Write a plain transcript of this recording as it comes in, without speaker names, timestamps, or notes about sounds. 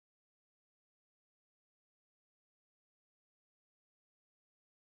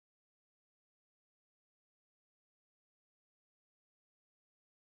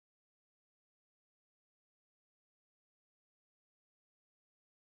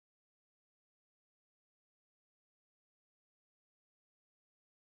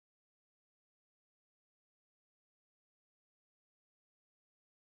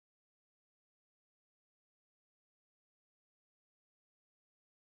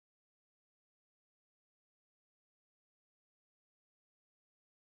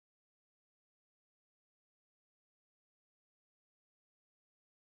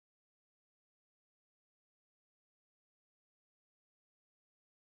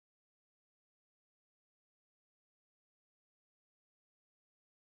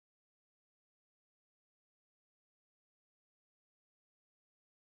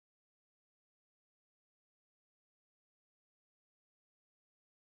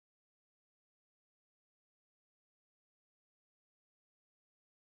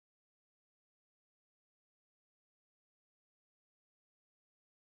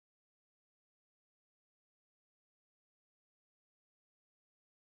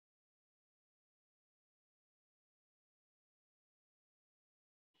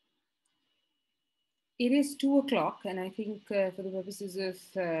It is 2 o'clock, and I think for the purposes of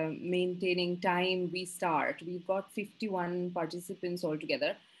maintaining time, we start. We've got 51 participants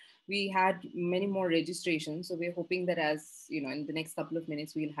altogether. We had many more registrations, so we're hoping that as you know, in the next couple of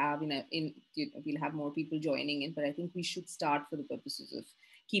minutes, we'll have we'll have more people joining in. But I think we should start for the purposes of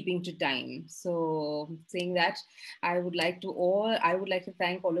keeping to time. So, saying that, I would like to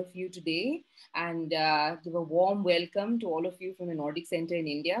thank all of you today and give a warm welcome to all of you from the Nordic Center in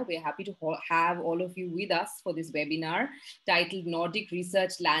India. We're happy to have all of you with us for this webinar titled Nordic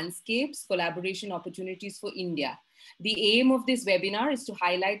Research Landscapes, Collaboration Opportunities for India. The aim of this webinar is to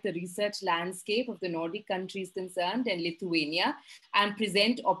highlight the research landscape of the Nordic countries concerned and Lithuania and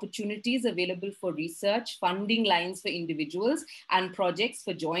present opportunities available for research, funding lines for individuals and projects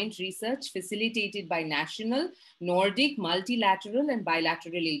for joint research facilitated by national, Nordic, multilateral and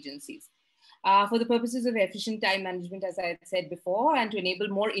bilateral agencies. For the purposes of efficient time management, as I had said before, and to enable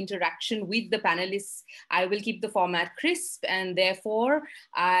more interaction with the panelists, I will keep the format crisp, and therefore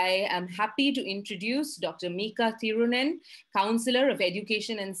I am happy to introduce Dr. Mika Tirronen, Counsellor of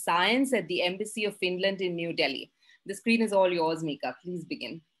Education and Science at the Embassy of Finland in New Delhi. The screen is all yours, Mika. Please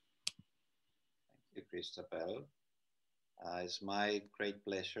begin. Thank you, Christabel. It's my great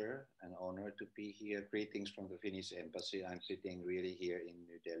pleasure and honor to be here. Greetings from the Finnish Embassy. I'm sitting really here in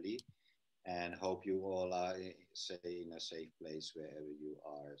New Delhi, and hope you all are in a safe place wherever you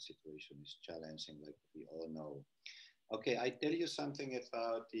are. Situation is challenging, like we all know. Okay, I tell you something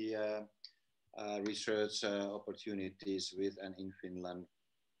about the research opportunities with and in Finland.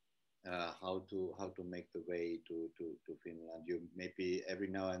 How to make the way to Finland. You maybe every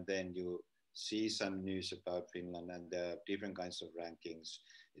now and then you see some news about Finland and there are different kinds of rankings.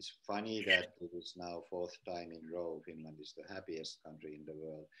 It's funny that it is now 4th time in a row Finland is the happiest country in the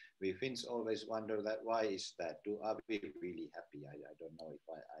world. We Finns always wonder that why is that? Are we really happy? I don't know if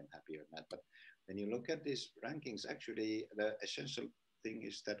I'm happy or not. But when you look at these rankings, actually the essential thing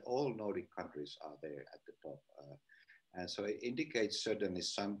is that all Nordic countries are there at the top. And so it indicates certainly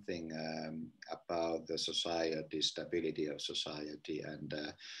something about the society, stability of society and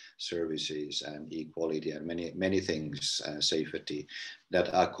services and equality and many things, safety,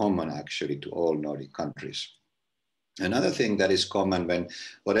 that are common actually to all Nordic countries. Another thing that is common when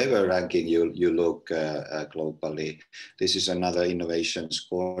whatever ranking you look globally, this is another innovation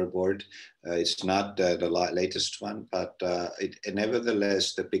scoreboard. It's not the latest one, but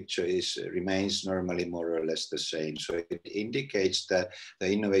nevertheless the picture remains normally more or less the same. So it indicates that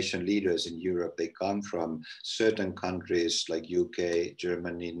the innovation leaders in Europe, they come from certain countries like UK,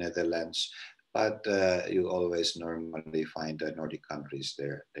 Germany, Netherlands, but you always normally find the Nordic countries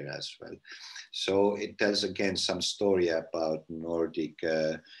there as well. So it tells again some story about Nordic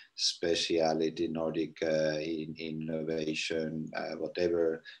speciality, Nordic innovation,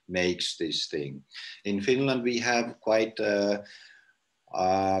 whatever makes this thing. In Finland, we have quite a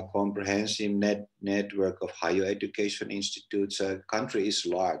comprehensive network of higher education institutes. The country is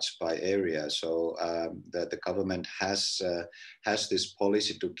large by area, so the government has this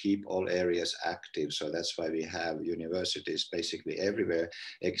policy to keep all areas active. So that's why we have universities basically everywhere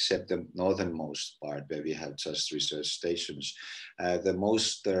except the northernmost part where we have just research stations. The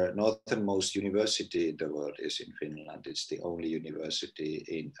northernmost university in the world is in Finland. It's the only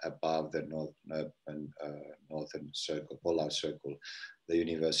university above the northern circle, polar circle, the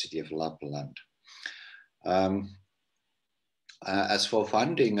University of Lapland. As for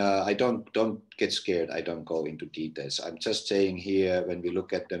funding, I don't get scared. I don't go into details. I'm just saying here, when we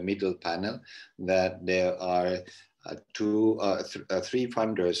look at the middle panel, that there are three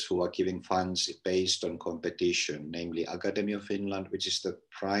funders who are giving funds based on competition, namely Academy of Finland, which is the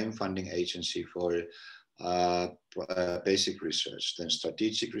prime funding agency for basic research, then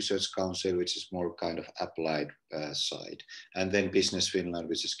Strategic Research Council, which is more kind of applied side, and then Business Finland,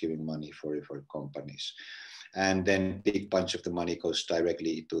 which is giving money for companies. And then a big bunch of the money goes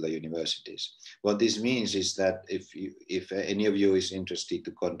directly to the universities. What this means is that if any of you is interested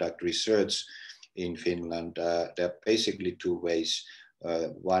to conduct research in Finland, there are basically two ways.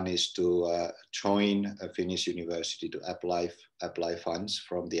 One is to join a Finnish university to apply funds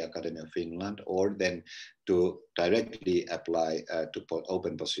from the Academy of Finland, or then to directly apply to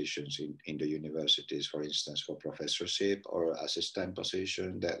open positions in the universities, for instance, for professorship or assistant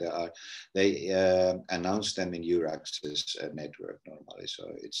position. They announce them in Euraccess network normally,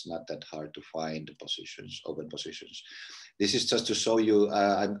 so it's not that hard to find positions, open positions. This is just to show you,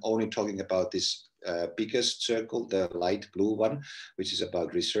 I'm only talking about this biggest circle, the light blue one, which is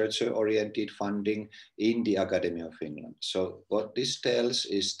about researcher-oriented funding in the Academy of Finland. So what this tells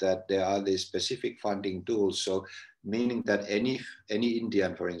is that there are these specific funding tools. So meaning that any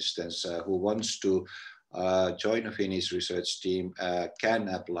Indian, for instance, who wants to join a Finnish research team can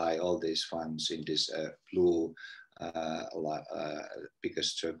apply all these funds in this blue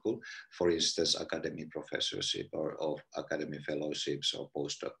biggest circle, for instance, academic professorship or academic fellowships or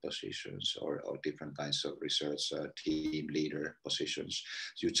postdoc positions or different kinds of research team leader positions.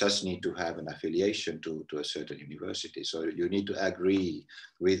 You just need to have an affiliation to a certain university. So you need to agree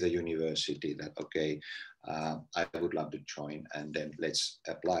with the university that, okay, I would love to join, and then let's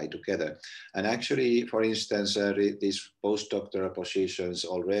apply together. And actually, for instance, these postdoctoral positions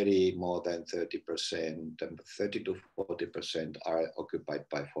already more than 30%, 30 to 40% are occupied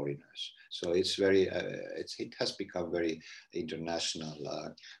by foreigners. So it's very, it has become very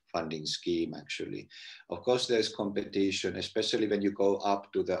international funding scheme actually. Of course, there's competition, especially when you go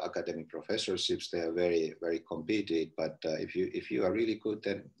up to the academic professorships. They are very, very competed. But if you are really good,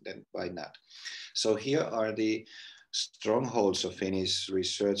 then why not? So here are the strongholds of Finnish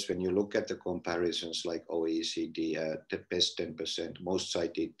research. When you look at the comparisons like OECD, the best 10%, most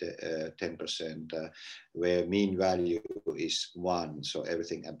cited 10%, where mean value is 1. So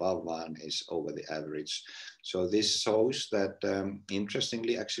everything above 1 is over the average. So this shows that,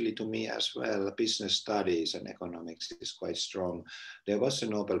 interestingly, actually to me as well, business studies and economics is quite strong. There was a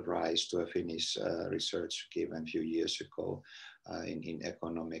Nobel Prize to a Finnish research given a few years ago in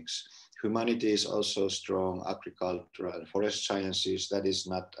economics. Humanity is also strong, agriculture and forest sciences. That is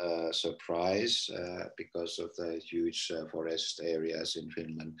not a surprise because of the huge forest areas in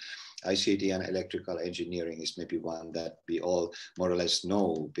Finland. ICT and electrical engineering is maybe one that we all more or less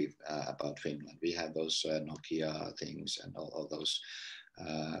know about Finland. We have those Nokia things and all those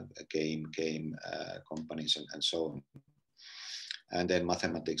game companies and so on. And then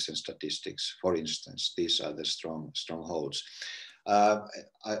mathematics and statistics, for instance, these are the strongholds.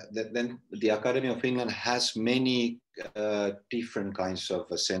 Then the Academy of Finland has many different kinds of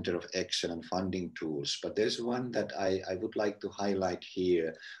a center of excellence funding tools, but there's one that I would like to highlight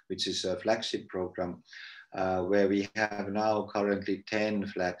here, which is a flagship program where we have now currently 10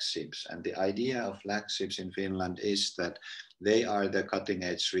 flagships. And the idea of flagships in Finland is that they are the cutting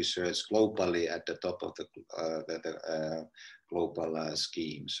edge research globally at the top of the global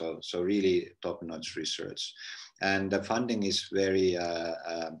scheme. So really top-notch research. And the funding is very,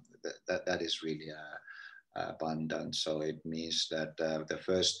 that is really abundant. So it means that the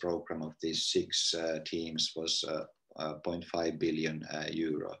first program of these 6 teams was 0.5 billion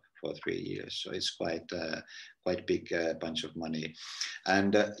euro for 3 years. So it's quite big bunch of money.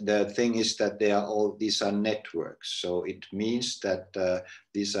 And the thing is that these are networks. So it means that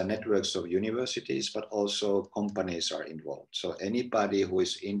these are networks of universities, but also companies are involved. So anybody who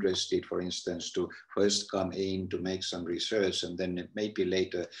is interested, for instance, to first come in to make some research and then maybe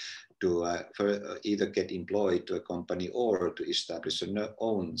later to either get employed to a company or to establish an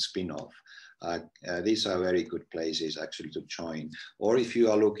own spin-off. These are very good places actually to join. Or if you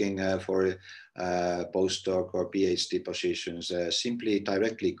are looking for postdoc or PhD positions, simply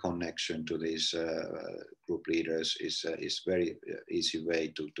directly connection to these group leaders is very easy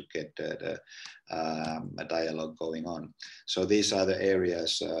way to get a dialogue going on. So these are the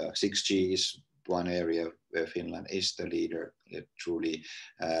areas. 6G is one area where Finland is the leader. Truly,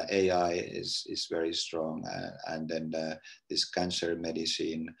 AI is very strong, and then this cancer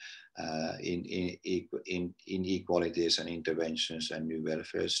medicine, inequalities and interventions and new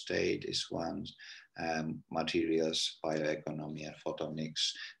welfare state is one. Materials, bioeconomy, and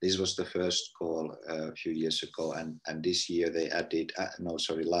photonics. This was the first call a few years ago, and this year they added,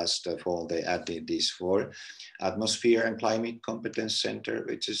 last fall they added these 4. Atmosphere and Climate Competence Center,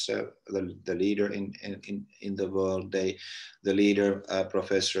 which is the leader in the world. The leader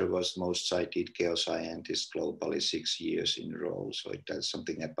professor was most cited geoscientist globally 6 years in a row. So it tells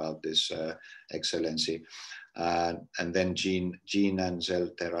something about this excellency. And then gene and cell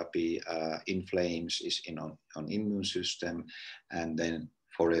therapy in flames is on immune system, and then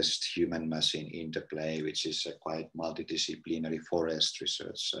forest human machine interplay, which is a quite multidisciplinary forest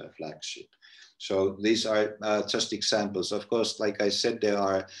research flagship. So these are just examples. Of course, like I said, there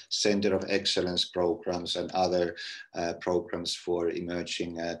are Center of Excellence programs and other programs for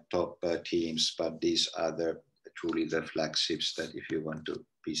emerging top teams, but these are truly the flagships that if you want to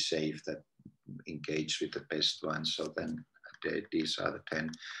be safe, that engage with the best ones. So then these are the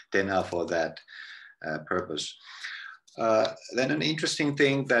 10 are for that purpose. Then an interesting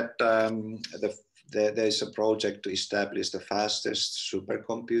thing that there's a project to establish the fastest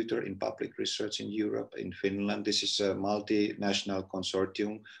supercomputer in public research in Europe, in Finland. This is a multinational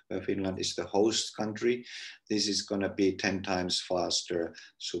consortium where Finland is the host country. This is going to be 10 times faster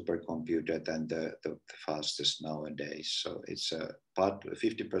supercomputer than the fastest nowadays. So it's a part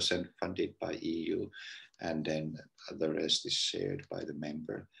 50% funded by EU, and then the rest is shared by the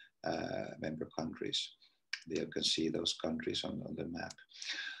member countries. There you can see those countries on the map.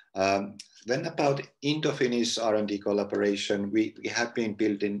 Then about Indo-Finnish R&D collaboration, we have been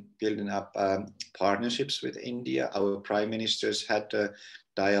building up partnerships with India. Our prime ministers had a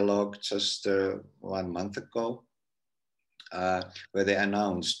dialogue just 1 month ago, where they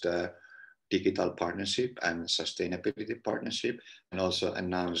announced digital partnership and sustainability partnership, and also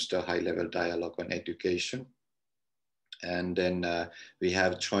announced a high-level dialogue on education. And then we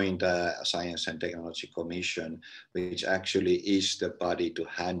have joined the Science and Technology Commission, which actually is the body to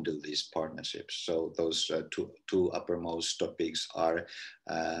handle these partnerships. So those two uppermost topics are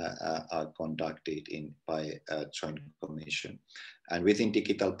conducted by a joint commission. And within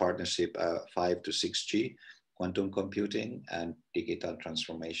digital partnership, 5 to 6G, quantum computing and digital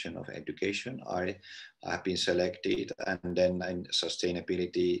transformation of education have been selected. And then in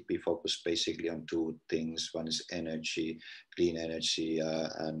sustainability, we focus basically on 2 things. One is energy, clean energy,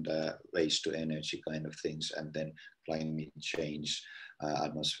 and waste to energy kind of things. And then climate change,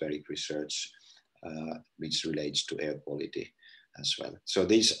 atmospheric research, which relates to air quality as well. So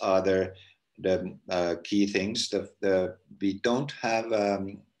these are the key things. We don't have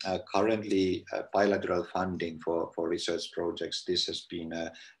currently bilateral funding for research projects. This has been,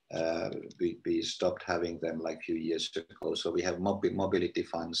 we stopped having them like a few years ago. So we have mobility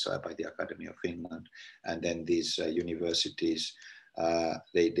funds by the Academy of Finland. And then these universities,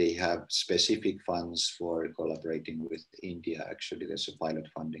 they have specific funds for collaborating with India. Actually, there's a pilot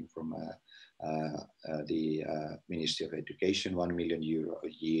funding from the Ministry of Education, €1 million a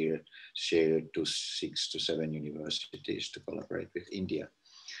year, shared to 6 to 7 universities to collaborate with India.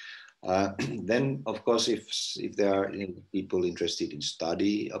 Then, of course, if there are people interested in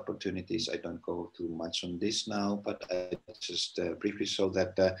study opportunities, I don't go too much on this now, but I just briefly show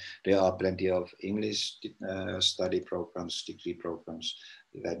that there are plenty of English study programs, degree programs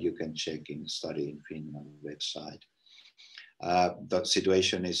that you can check in Study in Finland website. The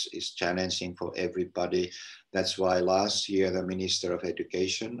situation is challenging for everybody. That's why last year the Minister of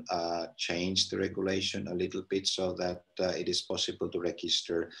Education changed the regulation a little bit so that it is possible to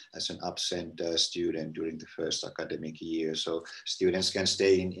register as an absent student during the first academic year. So students can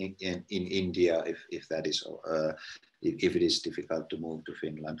stay in India if that is if it is difficult to move to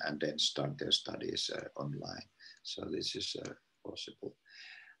Finland and then start their studies online. So this is possible.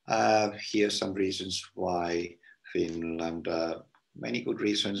 Here are some reasons why Finland, many good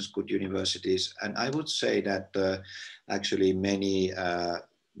reasons, good universities. And I would say that actually many,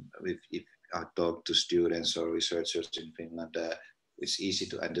 if I talk to students or researchers in Finland, it's easy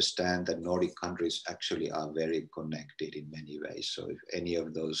to understand that Nordic countries actually are very connected in many ways. So if any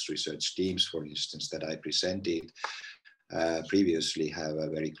of those research teams, for instance, that I presented previously have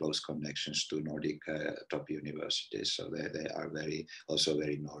very close connections to Nordic top universities. So they are also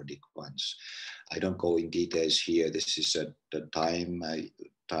very Nordic ones. I don't go in details here. This is the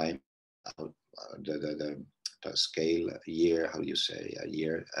scale year, how you say, a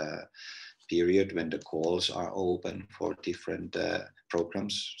year period when the calls are open for different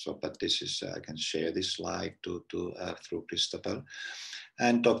programs. So, but this is, I can share this slide through Christabel.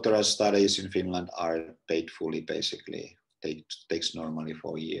 And doctoral studies in Finland are paid fully, basically. Takes normally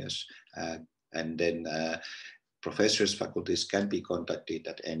 4 years. And then professors, faculties can be contacted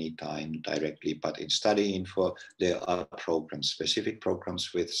at any time directly, but in study info, there are programs, specific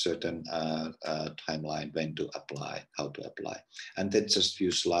programs with certain timeline when to apply, how to apply. And then just a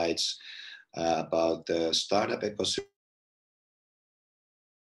few slides about the startup ecosystem.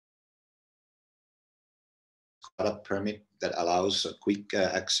 Startup permit that allows quick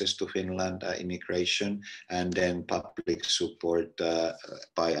access to Finland immigration, and then public support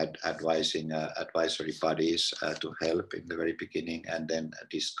by advising advisory bodies to help in the very beginning, and then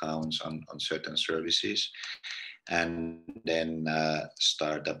discounts on certain services, and then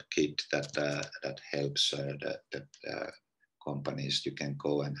startup kit that helps the companies. You can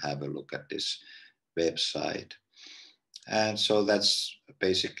go and have a look at this website. And so that's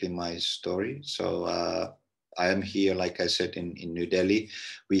basically my story. So I am here, like I said, in New Delhi.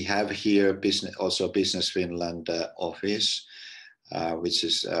 We have here Business Finland office. which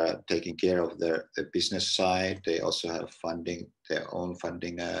is taking care of the business side. They also have funding, their own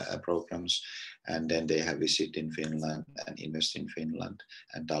funding programs. And then they have Visit in Finland and Invest in Finland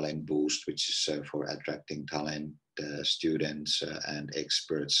and Talent Boost, which is for attracting talent, students and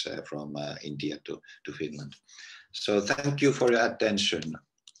experts from India to Finland. So thank you for your attention.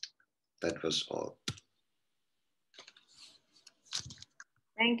 That was all.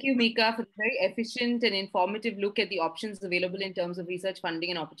 Thank you, Mika, for the very efficient and informative look at the options available in terms of research funding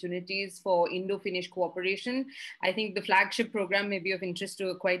and opportunities for Indo-Finnish cooperation. I think the flagship program may be of interest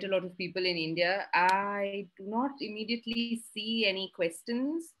to quite a lot of people in India. I do not immediately see any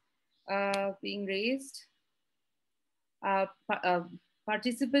questions being raised.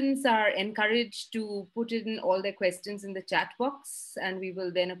 Participants are encouraged to put in all their questions in the chat box, and we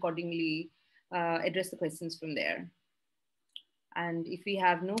will then accordingly address the questions from there. And if we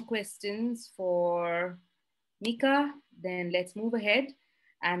have no questions for Mika, then let's move ahead.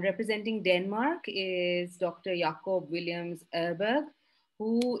 And representing Denmark is Dr. Jacob Williams Erberg,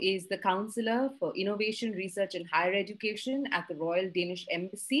 who is the Counsellor for Innovation, Research and Higher Education at the Royal Danish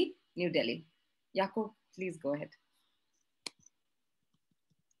Embassy, New Delhi. Jacob, please go ahead.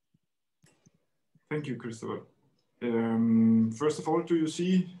 Thank you, Christopher. First of all, do you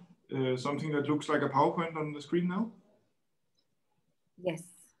see something that looks like a PowerPoint on the screen now? Yes.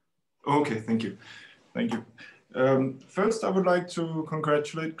 Okay, thank you. Thank you. First, I would like to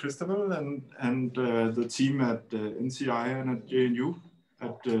congratulate Christopher and the team at NCI and at JNU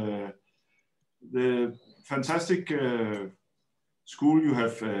at the fantastic school you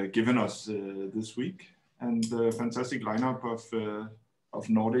have given us this week, and the fantastic lineup of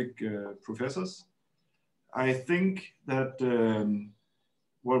Nordic professors. I think that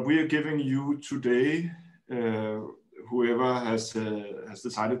what we are giving you today, whoever has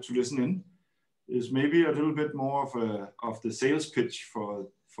decided to listen in, is maybe a little bit more of the sales pitch for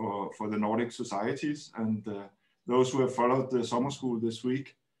the Nordic societies, and those who have followed the summer school this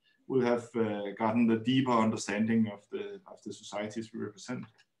week will have gotten the deeper understanding of the societies we represent.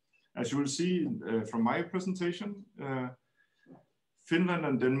 As you will see from my presentation, Finland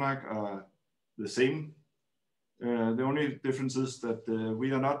and Denmark are the same. The only difference is that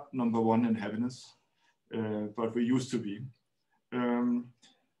we are not #1 in happiness, but we used to be. And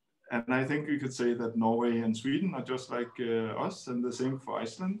I think we could say that Norway and Sweden are just like us, and the same for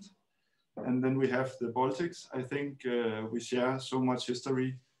Iceland. And then we have the Baltics. I think we share so much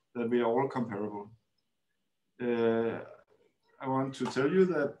history that we are all comparable. I want to tell you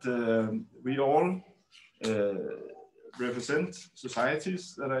that we all represent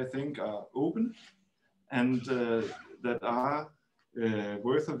societies that I think are open and that are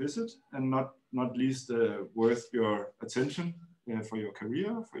worth a visit, and not least worth your attention for your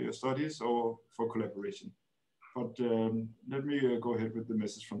career, for your studies, or for collaboration. But let me go ahead with the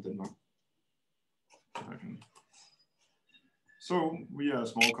message from Denmark. So we are a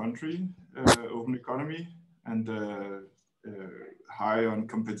small country, open economy, and high on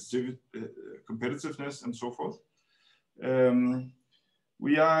competitiveness and so forth.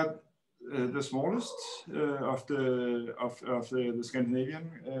 We are the smallest of the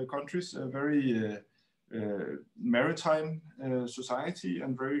Scandinavian countries, a very maritime society,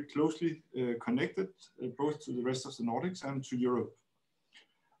 and very closely connected both to the rest of the Nordics and to Europe.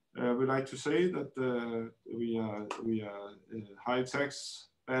 We like to say that we are a high tax,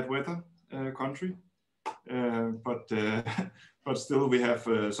 bad weather country, but still we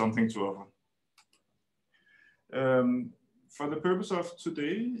have something to offer. For the purpose of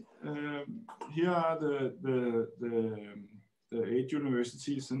today, here are the 8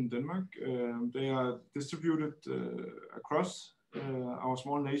 universities in Denmark. They are distributed across our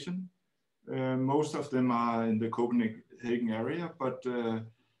small nation. Most of them are in the Copenhagen area, but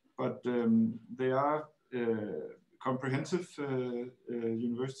they are comprehensive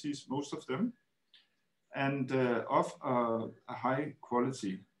universities, most of them, and of a high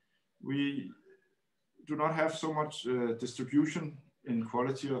quality. We do not have so much distribution in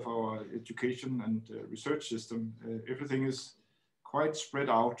quality of our education and research system. Everything is quite spread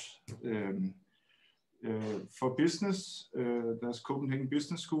out. For business, there's Copenhagen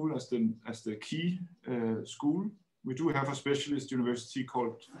Business School as the key school. We do have a specialist university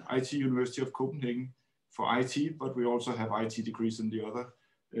called IT University of Copenhagen for IT, but we also have IT degrees in the other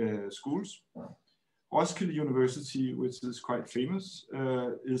schools. Roskilde University, which is quite famous,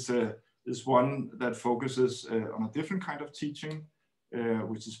 is one that focuses on a different kind of teaching,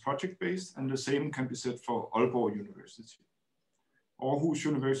 which is project-based, and the same can be said for Aalborg University. Aarhus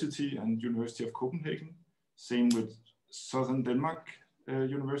University and University of Copenhagen, same with Southern Denmark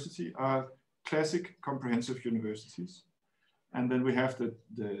University, are classic comprehensive universities. And then we have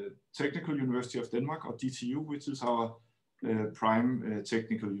the Technical University of Denmark, or DTU, which is our prime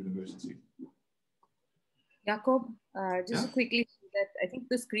technical university. Jakob, just to quickly say that I think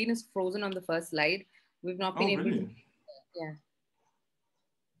the screen is frozen on the first slide. We've not been able to. Yeah.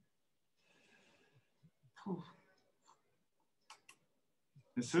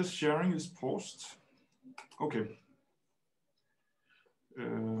 It says sharing is paused. Okay.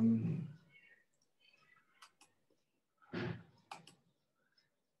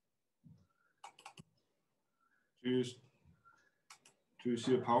 Do you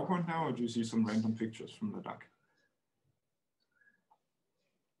see a PowerPoint now, or do you see some random pictures from the doc?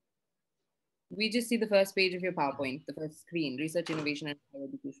 We just see the first page of your PowerPoint, the first screen, research, innovation, and higher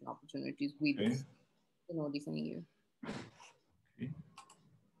education opportunities with Nordic and EU. Okay.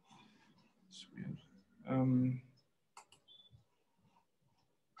 That's weird.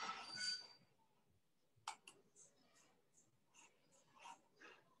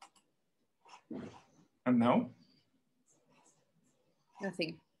 And now?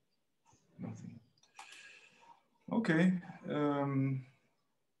 Nothing. Nothing. Okay.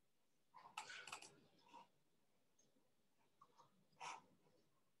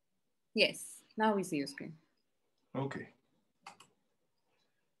 Yes, now we see your screen. Okay.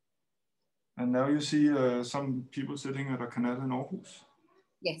 And now you see some people sitting at a canal in Aarhus?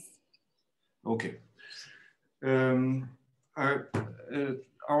 Yes. Okay.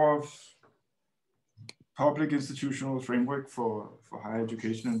 Our public institutional framework for higher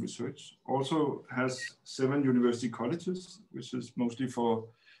education and research also has 7 university colleges, which is mostly for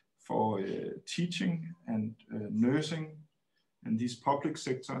teaching and nursing and these public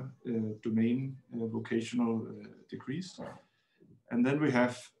sector domain vocational degrees. And then we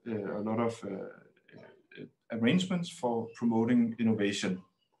have a lot of arrangements for promoting innovation.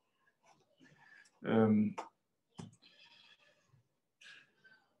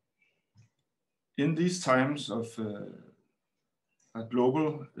 In these times of a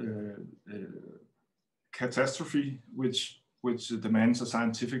global catastrophe, which demands a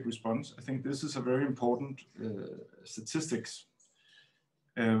scientific response, I think this is a very important statistics.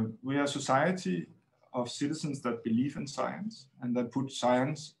 We are a society of citizens that believe in science and that put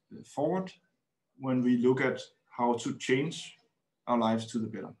science forward when we look at how to change our lives to the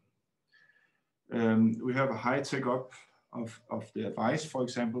better. We have a high take-up of the advice, for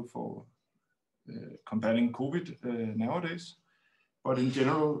example, for combating COVID nowadays. But in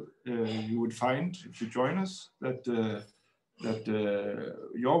general, you would find, if you join us, that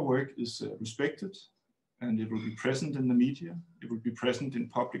your work is respected, and it will be present in the media, it will be present in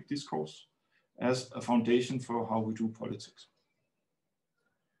public discourse as a foundation for how we do politics.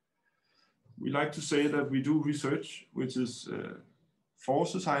 We like to say that we do research which is for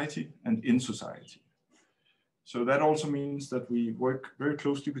society and in society. So that also means that we work very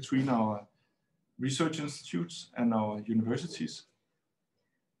closely between our research institutes and our universities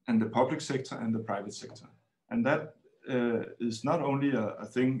and the public sector and the private sector. And that is not only a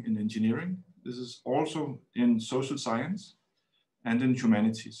thing in engineering, this is also in social science and in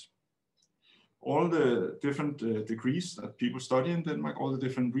humanities. All the different degrees that people study in Denmark, all the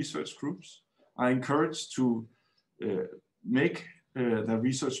different research groups are encouraged to make their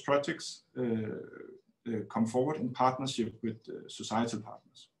research projects come forward in partnership with societal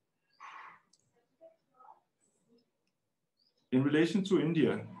partners. In relation to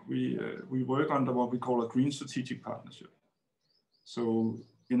India, we work under what we call a green strategic partnership. So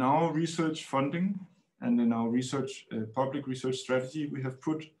in our research funding and in our research public research strategy, we have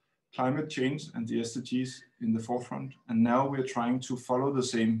put climate change and the SDGs in the forefront. And now we're trying to follow the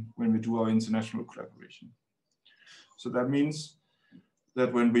same when we do our international collaboration. So that means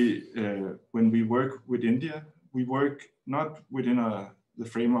that when we work with India, we work not within the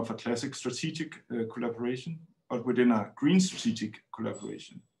frame of a classic strategic collaboration, but within a green strategic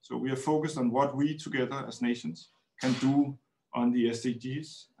collaboration. So we are focused on what we together as nations can do on the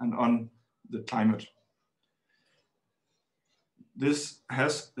SDGs and on the climate. This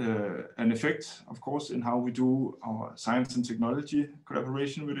has an effect, of course, in how we do our science and technology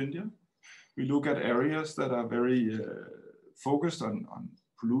collaboration with India. We look at areas that are very focused on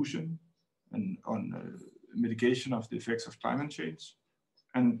pollution and on mitigation of the effects of climate change,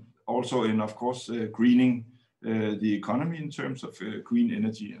 and also in, of course, greening the economy in terms of green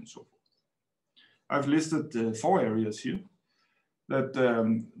energy and so forth. I've listed 4 areas here that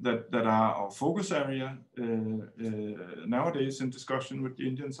are our focus area nowadays in discussion with the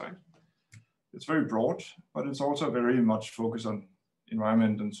Indian side. It's very broad, but it's also very much focused on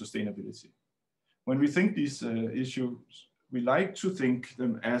environment and sustainability. When we think these issues, we like to think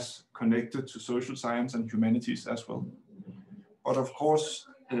them as connected to social science and humanities as well. But of course,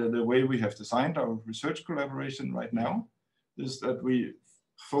 the way we have designed our research collaboration right now is that we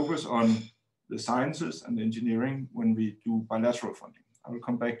focus on the sciences and engineering when we do bilateral funding. I will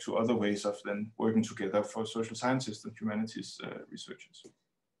come back to other ways of then working together for social sciences and humanities researchers.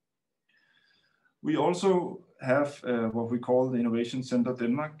 We also have what we call the Innovation Center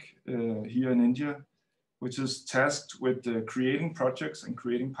Denmark here in India, which is tasked with creating projects and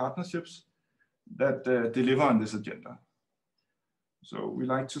creating partnerships that deliver on this agenda. So we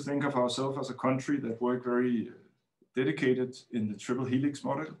like to think of ourselves as a country that work very dedicated in the triple helix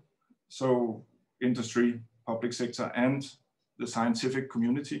model. So industry, public sector, and the scientific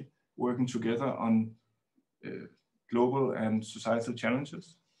community working together on global and societal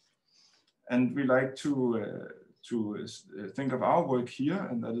challenges. And we like to think of our work here,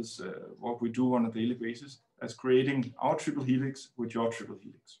 and that is what we do on a daily basis, as creating our triple helix with your triple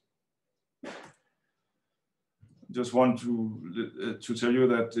helix. Just want to tell you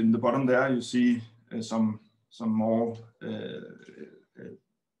that in the bottom there you see some more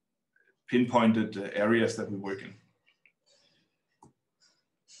pinpointed areas that we work in.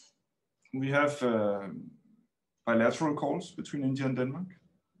 We have bilateral calls between India and Denmark.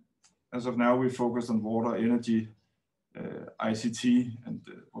 As of now, we focus on water, energy, ICT, and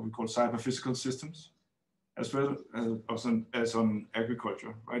what we call cyber-physical systems, as well as on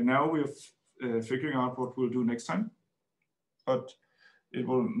agriculture. Right now, we're figuring out what we'll do next time, but it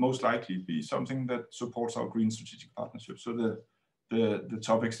will most likely be something that supports our green strategic partnership. So the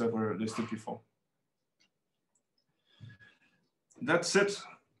topics that were listed before. That said,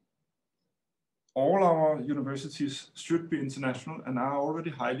 all our universities should be international and are already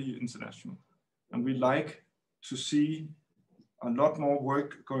highly international. And we like to see a lot more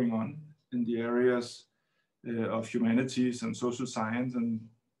work going on in the areas of humanities and social science, and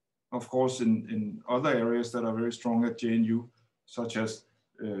of course in other areas that are very strong at JNU, such as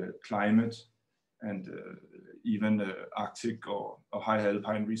climate and even Arctic or high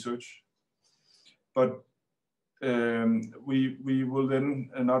alpine research. But we will then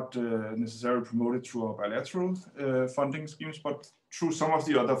not necessarily promote it through our bilateral funding schemes, but through some of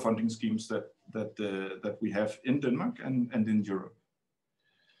the other funding schemes that we have in Denmark and in Europe.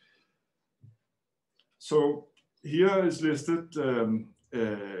 So here is listed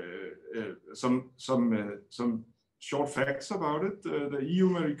some short facts about it. The EU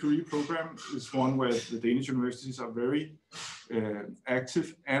Marie Curie program is one where the Danish universities are very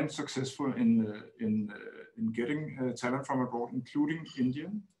active and successful in getting talent from abroad, including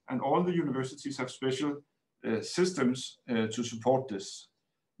India. And all the universities have special systems to support this.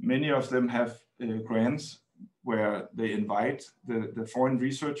 Many of them have grants where they invite the foreign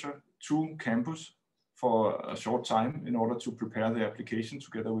researcher to campus for a short time in order to prepare the application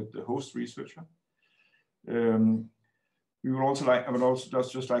together with the host researcher. I would also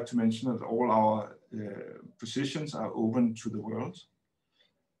just like to mention that all our positions are open to the world,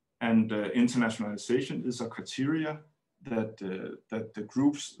 and internationalization is a criteria that the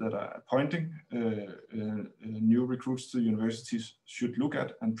groups that are appointing new recruits to universities should look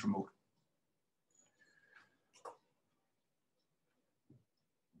at and promote.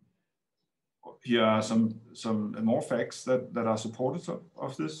 Here are some more facts that are supportive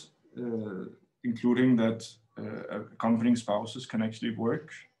of this, including that accompanying spouses can actually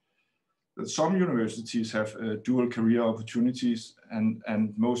work. That some universities have dual career opportunities,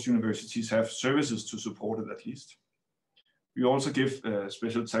 and most universities have services to support it at least. We also give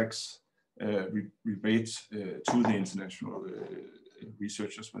special tax rebates to the international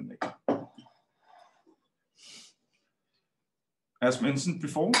researchers when they come. As mentioned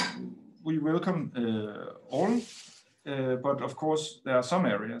before, we welcome all, but of course there are some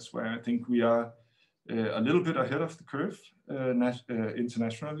areas where I think we are a little bit ahead of the curve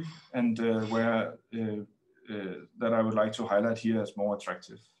internationally, and where that I would like to highlight here as more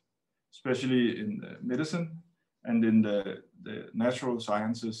attractive, especially in medicine and in the natural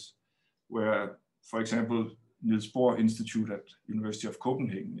sciences, where, for example, Niels Bohr Institute at University of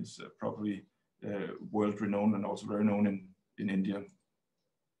Copenhagen is probably world-renowned and also very known in India.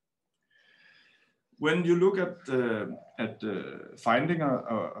 When you look at finding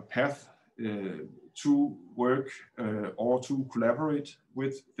a path to work or to collaborate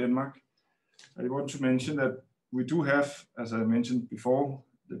with Denmark, I want to mention that we do have, as I mentioned before,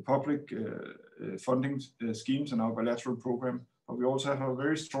 the public funding schemes in our bilateral program, but we also have a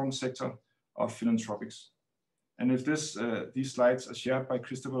very strong sector of philanthropics. And if these slides are shared by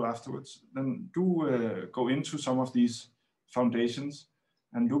Christabel afterwards, then do go into some of these foundations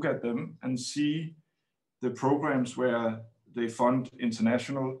and look at them and see the programs where they fund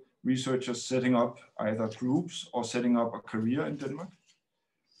international researchers setting up either groups or setting up a career in Denmark,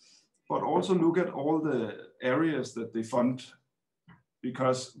 but also look at all the areas that they fund.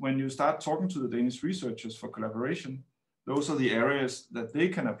 Because when you start talking to the Danish researchers for collaboration, those are the areas that they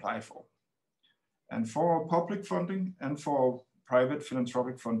can apply for. And for public funding and for private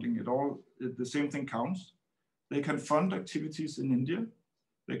philanthropic funding, the same thing counts. They can fund activities in India.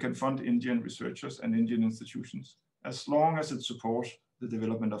 They can fund Indian researchers and Indian institutions, as long as it supports the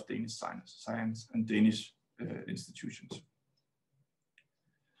development of Danish science and Danish institutions.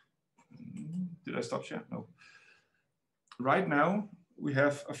 Did I stop share? No. Right now, we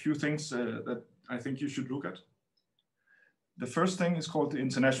have a few things that I think you should look at. The first thing is called the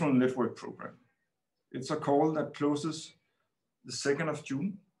International Network Program. It's a call that closes the 2nd of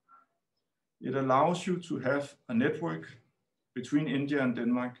June. It allows you to have a network between India and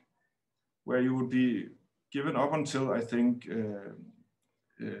Denmark, where you would be given up until, I think,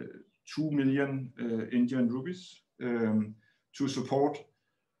 2 million Indian rupees to support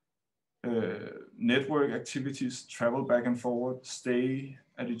network activities, travel back and forward, stay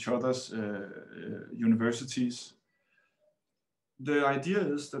at each other's universities. The idea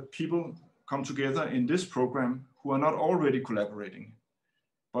is that people come together in this program who are not already collaborating,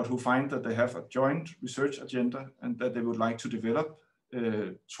 but who find that they have a joint research agenda and that they would like to develop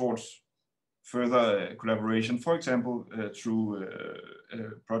towards further collaboration, for example, through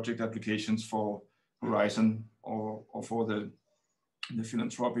project applications for Horizon or for the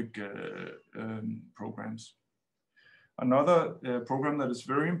philanthropic programs. Another program that is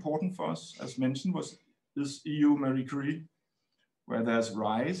very important for us, as mentioned, was this EU Marie Curie, where there's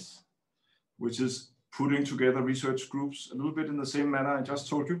RISE, which is putting together research groups a little bit in the same manner I just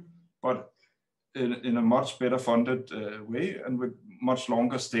told you, but in a much better funded way and with much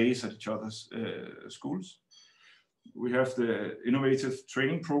longer stays at each other's schools. We have the innovative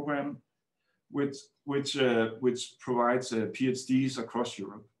training program, which provides Ph.Ds across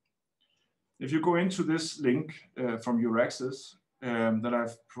Europe. If you go into this link from your access that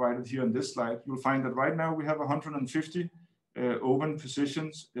I've provided here on this slide, you'll find that right now we have 150 open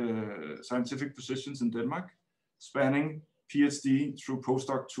positions, scientific positions in Denmark, spanning Ph.D. through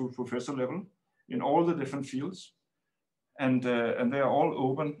postdoc to professor level in all the different fields. And they are all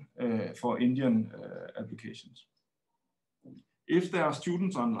open for Indian applications. If there are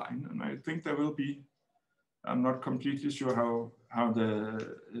students online, and I think there will be, I'm not completely sure how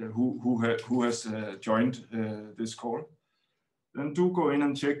who has joined this call, then do go in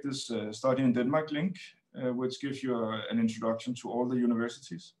and check this Study in Denmark link, which gives you an introduction to all the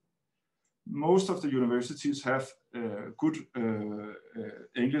universities. Most of the universities have good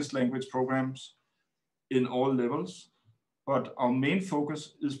English language programs in all levels, but our main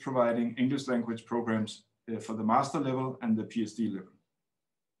focus is providing English language programs for the master level and the Ph.D. level.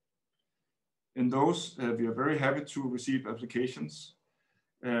 In those, we are very happy to receive applications.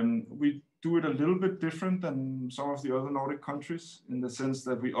 We do it a little bit different than some of the other Nordic countries in the sense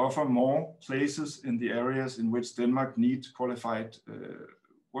that we offer more places in the areas in which Denmark needs qualified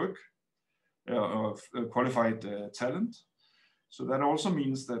work, qualified talent. So that also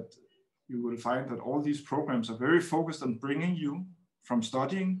means that you will find that all these programs are very focused on bringing you from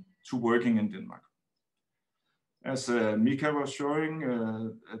studying to working in Denmark. As Mika was showing,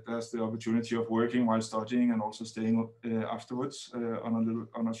 there's the opportunity of working while studying and also staying afterwards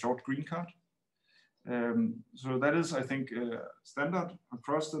on a short green card. So that is, I think, standard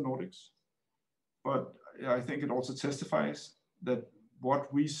across the Nordics. But I think it also testifies that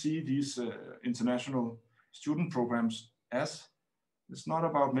what we see these international student programs as, it's not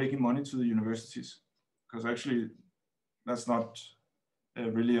about making money to the universities, because actually that's not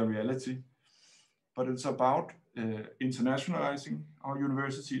really a reality, but it's about internationalizing our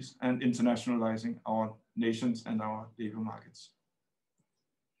universities and internationalizing our nations and our labor markets.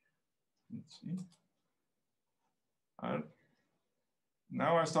 Let's see.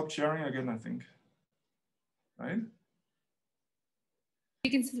 Now I stopped sharing again, I think, right?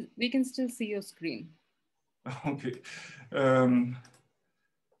 We can still see your screen. Okay.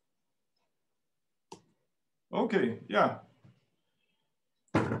 Okay, yeah.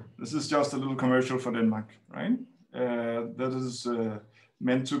 This is just a little commercial for Denmark, right? That is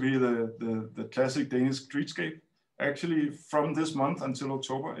meant to be the classic Danish streetscape. Actually, from this month until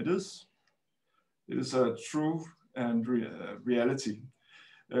October, it is a true and reality.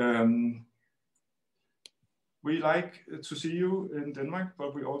 We like to see you in Denmark,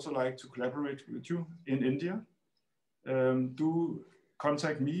 but we also like to collaborate with you in India. Do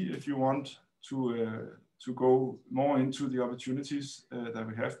contact me if you want to go more into the opportunities that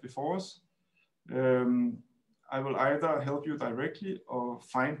we have before us. I will either help you directly or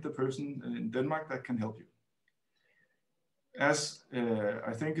find the person in Denmark that can help you. As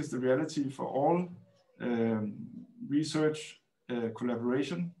I think is the reality for all research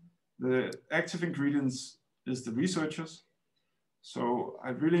collaboration, the active ingredients is the researchers. So I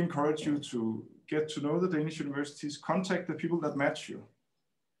really encourage you to get to know the Danish universities, contact the people that match you,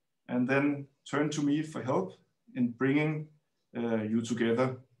 and then turn to me for help in bringing you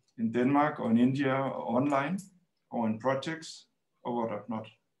together in Denmark or in India or online or in projects or whatnot.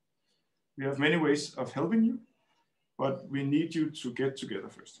 We have many ways of helping you, but we need you to get together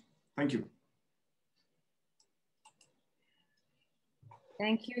first. Thank you.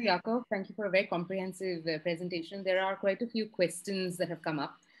 Thank you, Jakob. Thank you for a very comprehensive presentation. There are quite a few questions that have come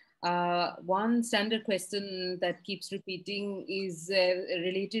up. One standard question that keeps repeating is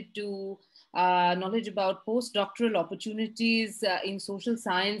related to knowledge about postdoctoral opportunities in social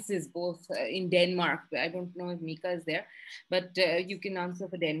sciences, both in Denmark. I don't know if Mika is there, but you can answer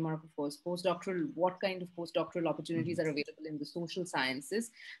for Denmark, of course. Postdoctoral, what kind of postdoctoral opportunities are available in the social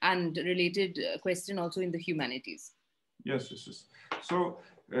sciences? And related question also in the humanities. Yes. So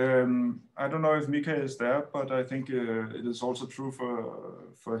I don't know if Mika is there, but I think it is also true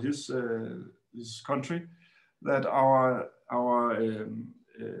for his country that our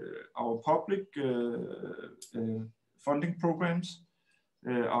public funding programs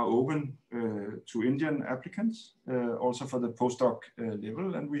are open to Indian applicants, also for the postdoc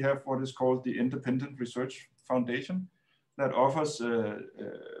level, and we have what is called the Independent Research Foundation that offers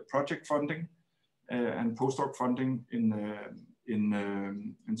project funding and postdoc funding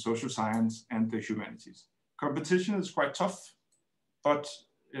in social science and the humanities. Competition is quite tough, but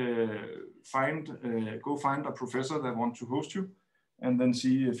go find a professor that wants to host you, and then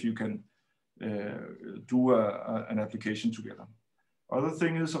see if you can do an application together. Other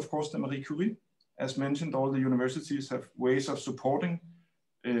thing is, of course, the Marie Curie. As mentioned, all the universities have ways of supporting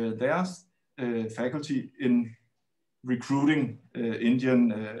their faculty in recruiting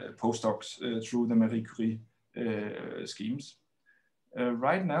Indian postdocs through the Marie Curie schemes.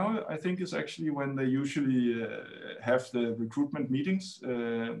 Right now, I think is actually when they usually have the recruitment meetings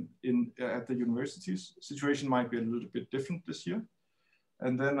at the universities. Situation might be a little bit different this year.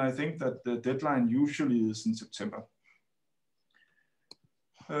 And then I think that the deadline usually is in September.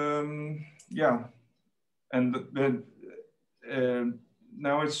 Yeah, and then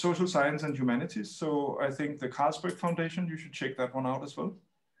now it's social science and humanities. So I think the Carlsberg Foundation, you should check that one out as well.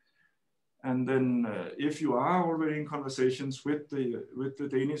 And then if you are already in conversations with the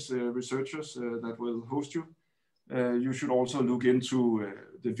Danish researchers that will host you, you should also look into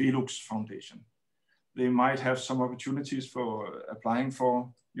the Velux Foundation. They might have some opportunities for applying for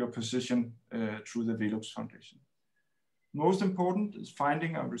your position through the Velux Foundation. Most important is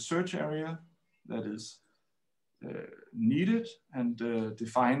finding a research area that is needed and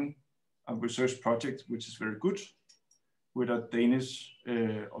define a research project which is very good with a Danish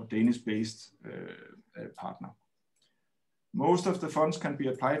or Danish-based partner. Most of the funds can be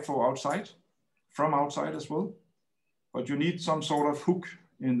applied for from outside as well, but you need some sort of hook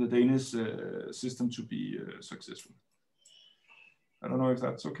in the Danish system to be successful. I don't know if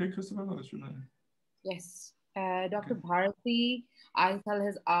that's okay, Christopher, or should I? Yes. Dr. Bharati Aithal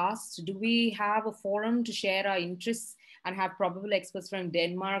has asked, do we have a forum to share our interests and have probable experts from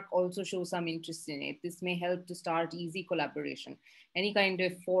Denmark also show some interest in it? This may help to start easy collaboration. Any kind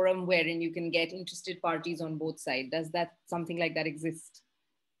of forum wherein you can get interested parties on both sides. Does that something like that exist?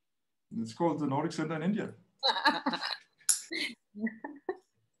 It's called the Nordic Center in India.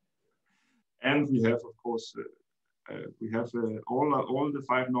 And we have, of course, all the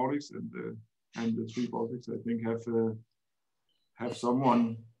 5 Nordics and the 3 Baltics, I think, have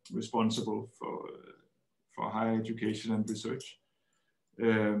someone responsible for higher education and research.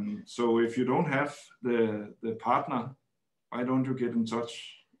 So if you don't have the partner, why don't you get in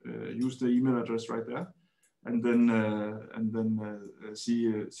touch? Use the email address right there, and then see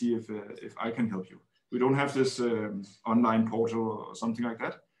if I can help you. We don't have this online portal or something like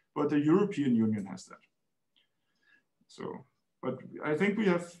that, but the European Union has that. So, but I think we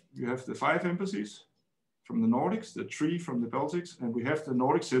have the 5 embassies from the Nordics, the 3 from the Baltics, and we have the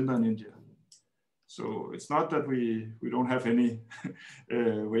Nordic Center in India. So it's not that we don't have any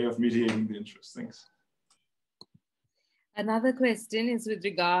way of mediating the interest. Thanks. Another question is with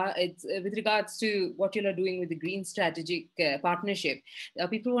regards to what you are doing with the Green Strategic Partnership.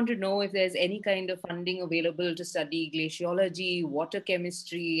 People want to know if there's any kind of funding available to study glaciology, water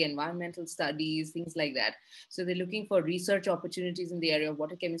chemistry, environmental studies, things like that. So they're looking for research opportunities in the area of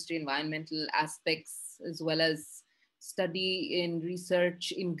water chemistry, environmental aspects, as well as study in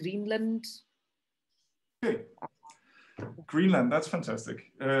research in Greenland. Okay. Greenland, that's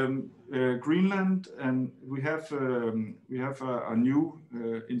fantastic. Greenland, and we have a new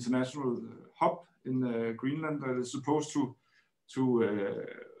international hub in Greenland that is supposed to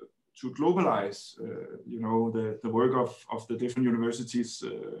globalize, you know, the work of the different universities'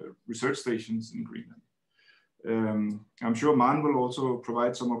 research stations in Greenland. I'm sure Man will also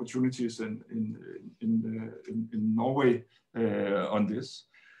provide some opportunities in Norway on this.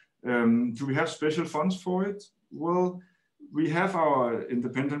 Do we have special funds for it? Well, we have our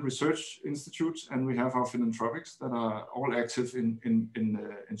independent research institutes and we have our philanthropics that are all active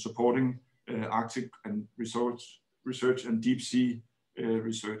in supporting Arctic and research and deep sea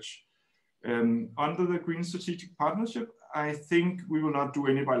research. Under the Green Strategic Partnership, I think we will not do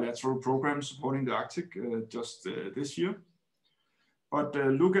any bilateral programs supporting the Arctic just this year. But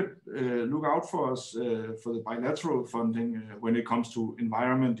look out for us for the bilateral funding when it comes to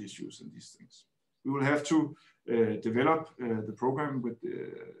environment issues and these things. We will have to develop the program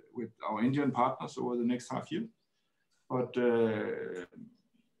with our Indian partners over the next half year. But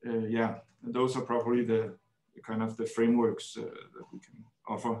yeah, those are probably the kind of the frameworks that we can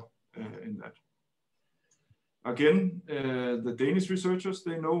offer in that. Again, the Danish researchers,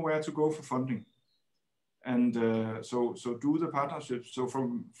 they know where to go for funding. And so do the partnerships. So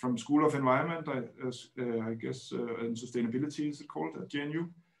from School of Environment, I guess, and Sustainability is it called at GNU.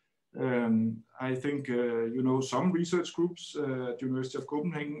 I think you know some research groups at University of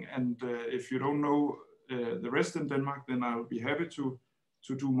Copenhagen, and if you don't know the rest in Denmark, then I'll be happy to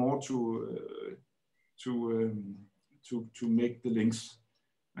do more to make the links.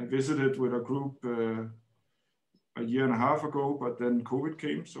 I visited with a group a year and a half ago, but then COVID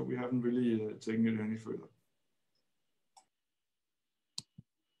came, so we haven't really taken it any further.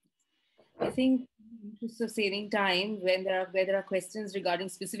 I think in the interest of saving time, when there are questions regarding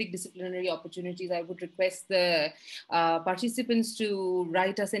specific disciplinary opportunities, I would request the participants to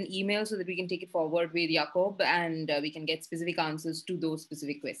write us an email so that we can take it forward with Jakob and we can get specific answers to those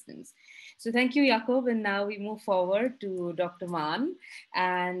specific questions. So thank you, Jakob. And now we move forward to Dr. Maan.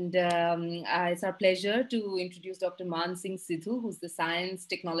 And it's our pleasure to introduce Dr. Maan Singh Sidhu, who's the Science,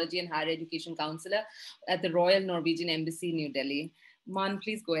 Technology and Higher Education Counsellor at the Royal Norwegian Embassy, New Delhi. Maan,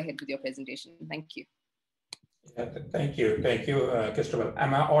 please go ahead with your presentation. Thank you. Thank you, Christopher.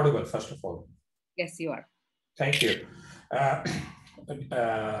 Am I audible, first of all? Yes, you are. Thank you.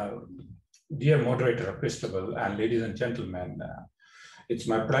 Dear moderator, Christopher, and ladies and gentlemen, it's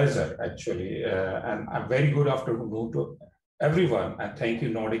my pleasure, actually, and a very good afternoon to everyone, and thank you,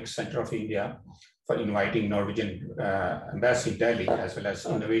 Nordic Center of India, for inviting Norwegian Embassy Delhi, as well as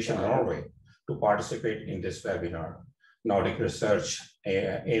Innovation Norway, to participate in this webinar. Nordic research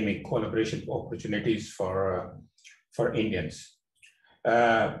aiming collaboration opportunities for Indians.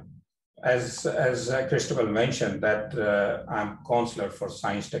 As Christopher mentioned, that I'm Counsellor for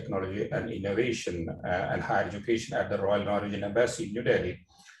Science, Technology and Innovation and Higher Education at the Royal Norwegian Embassy, New Delhi.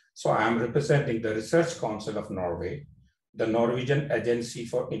 So I'm representing the Research Council of Norway, the Norwegian Agency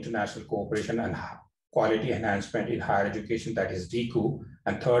for International Cooperation and Quality Enhancement in Higher Education, that is DIKU,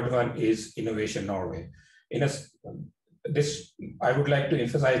 and third one is Innovation Norway. I would like to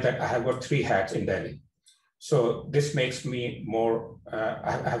emphasize that I have got 3 hats in Delhi. So this makes me more,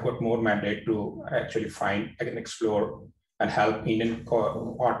 I have got more mandate to actually find and explore and help Indian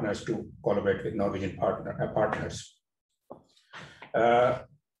partners to collaborate with Norwegian partners.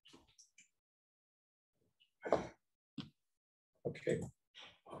 Okay.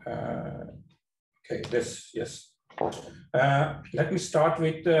 Okay, this, yes. Let me start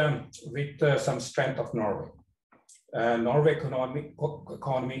with some strength of Norway. Norway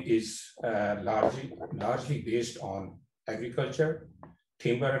economy is largely based on agriculture,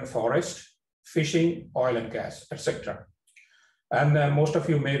 timber and forest, fishing, oil and gas, etc. And most of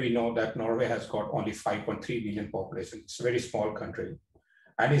you maybe know that Norway has got only 5.3 million population. It's a very small country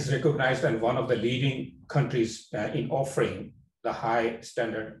and is recognized as one of the leading countries in offering the high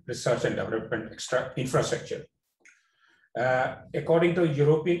standard research and development infrastructure. According to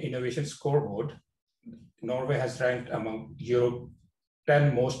European Innovation Scoreboard, Norway has ranked among Europe's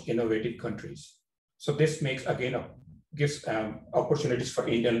 10 most innovative countries. So this makes, again, gives opportunities for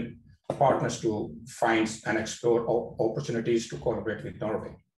Indian partners to find and explore opportunities to collaborate with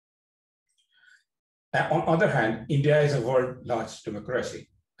Norway. On the other hand, India is a world's largest democracy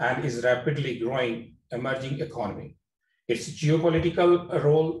and is rapidly growing emerging economy. Its geopolitical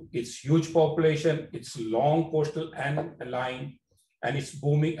role, its huge population, its long coastal line, and its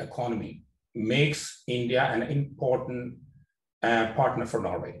booming economy makes India an important partner for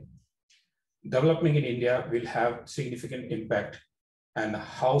Norway. Development in India will have significant impact and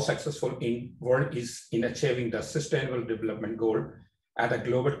how successful in world is in achieving the sustainable development goal and the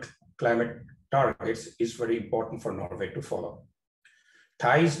global climate targets is very important for Norway to follow.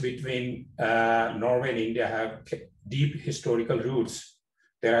 Ties between Norway and India have deep historical roots.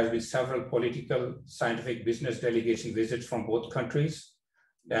 There has been several political, scientific, business delegation visits from both countries.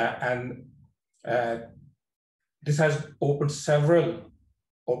 This has opened several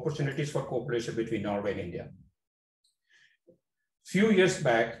opportunities for cooperation between Norway and India. Few years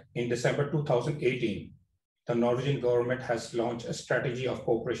back, in December 2018, the Norwegian government has launched a strategy of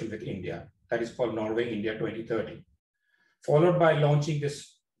cooperation with India that is called Norway India 2030. Followed by launching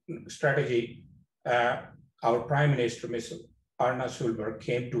this strategy, our Prime Minister, Ms. Erna Solberg,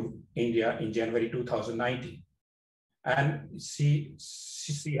 came to India in January 2019. And she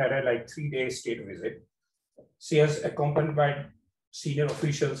had a 3-day state visit. She has accompanied by senior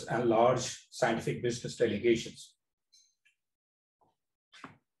officials and large scientific business delegations.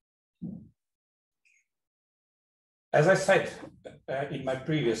 As I said in my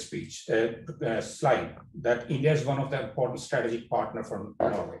previous speech, slide, that India is one of the important strategic partners for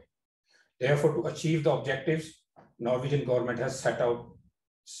Norway. Therefore, to achieve the objectives, Norwegian government has set out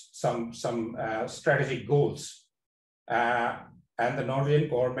some strategic goals. And the Norwegian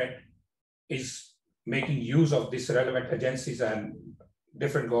government is making use of these relevant agencies and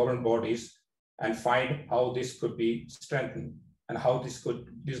different government bodies and find how this could be strengthened and how this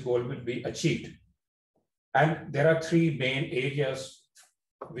goal will be achieved. And there are 3 main areas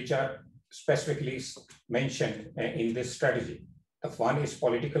which are specifically mentioned in this strategy. The one is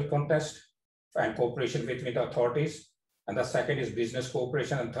political contest and cooperation between the authorities. And the second is business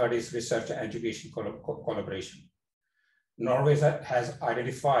cooperation. And third is research and education collaboration. Norway has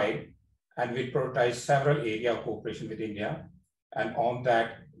identified and will prioritize several areas of cooperation with India. And on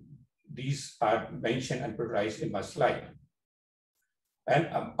that, these are mentioned and prioritized in my slide. And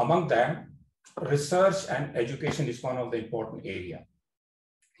among them, research and education is one of the important areas.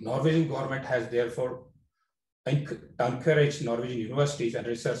 Norwegian government has therefore encouraged Norwegian universities and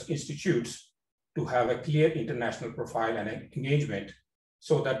research institutes to have a clear international profile and engagement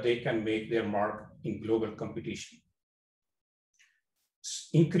so that they can make their mark in global competition.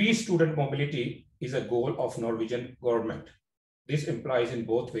 Increased student mobility is a goal of Norwegian government. This implies in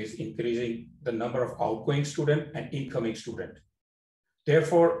both ways increasing the number of outgoing students and incoming students.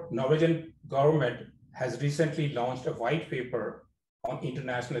 Therefore, Norwegian government has recently launched a white paper on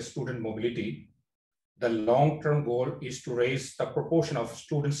international student mobility. The long-term goal is to raise the proportion of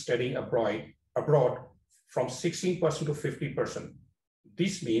students studying abroad from 16% to 50%.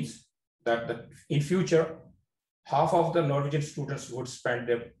 This means that in future, half of the Norwegian students would spend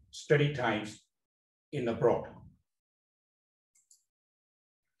their study times in abroad.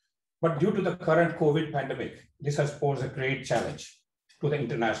 But due to the current COVID pandemic, this has posed a great challenge to the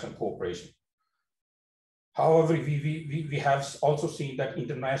international cooperation. However, we have also seen that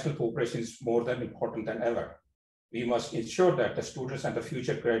international cooperation is more than important than ever. We must ensure that the students and the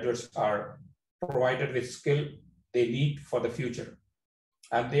future graduates are provided with skill they need for the future,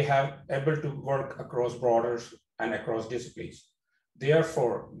 and they have able to work across borders and across disciplines.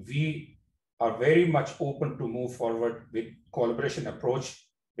 Therefore, we are very much open to move forward with collaboration approach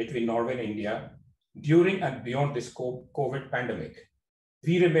between Norway and India during and beyond this COVID pandemic.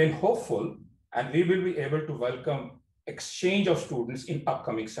 We remain hopeful and we will be able to welcome exchange of students in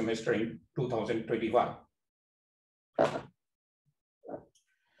upcoming semester in 2021.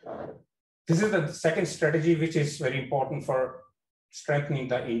 This is the second strategy which is very important for strengthening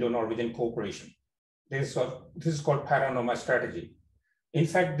the Indo-Norwegian cooperation. This is called Paranoma strategy. In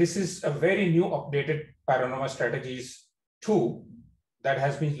fact, this is a very new updated Paranoma strategies 2 that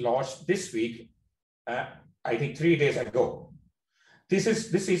has been launched this week, I think 3 days ago. This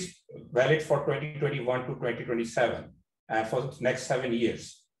is valid for 2021 to 2027 for the next 7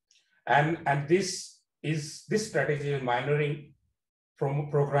 years. And this strategy is minoring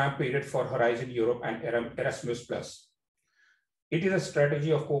program period for Horizon Europe and Erasmus+. It is a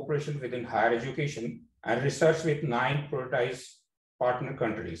strategy of cooperation within higher education and research with 9 prioritized partner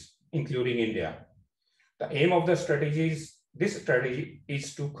countries, including India. The aim of this strategy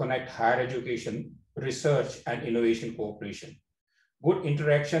is to connect higher education, research, and innovation cooperation. Good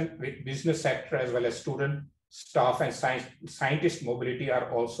interaction with business sector as well as student, staff, and scientist mobility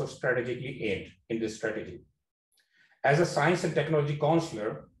are also strategically aimed in this strategy. As a science and technology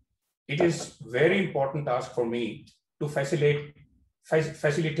counselor, it is very important task for me to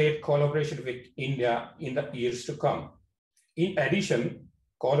facilitate collaboration with India in the years to come. In addition,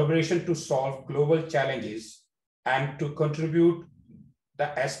 collaboration to solve global challenges and to contribute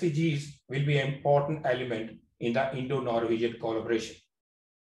the SDGs will be an important element in the Indo-Norwegian collaboration.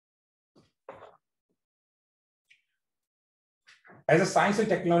 As a science and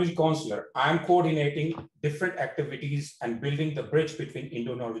technology counselor, I am coordinating different activities and building the bridge between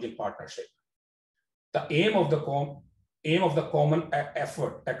Indo-Norwegian partnership. The aim of the common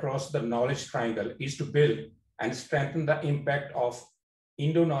effort across the knowledge triangle is to build and strengthen the impact of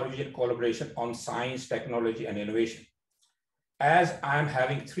Indo-Norwegian collaboration on science, technology, and innovation. As I'm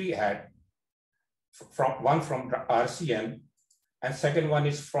having three hats, one from RCN, and second one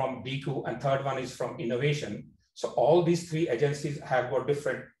is from DQ, and third one is from innovation. So all these three agencies have got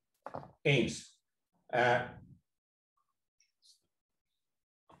different aims. As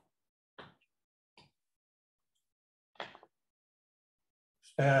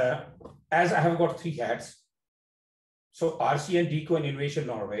I have got three hats, so RCN, DQ, and Innovation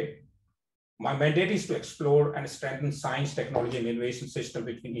Norway, my mandate is to explore and strengthen science, technology, and innovation system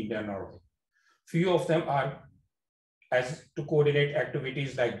between India and Norway. Few of them are as to coordinate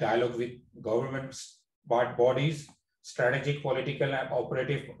activities like dialogue with governments, bodies, strategic, political, and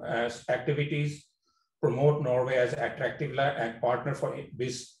operative activities, promote Norway as an attractive and partner for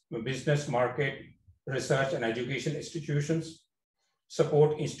business, market, research, and education institutions,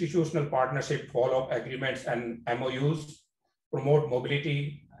 support institutional partnership, follow-up agreements and MOUs, promote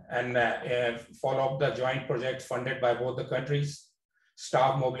mobility, and follow up the joint projects funded by both the countries,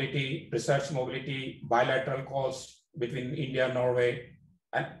 staff mobility, research mobility, bilateral calls between India and Norway,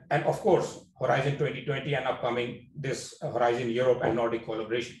 and of course, Horizon 2020 and upcoming this Horizon Europe and Nordic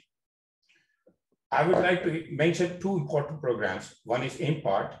collaboration. I would like to mention two important programs. One is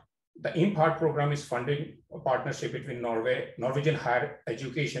IMPART. The IMPART program is funding a partnership between Norwegian higher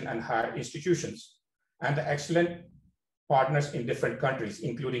education and higher institutions, and the excellent partners in different countries,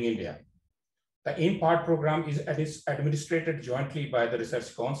 including India. The IMPART program is administered jointly by the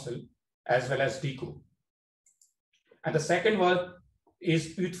Research Council as well as DQ. And the second one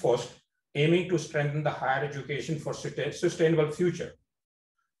is UTFOST, aiming to strengthen the higher education for sustainable future.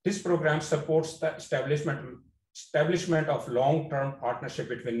 This program supports the establishment of long-term partnership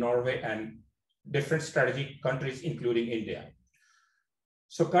between Norway and different strategic countries, including India.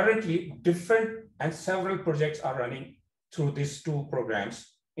 So currently, different and several projects are running through these two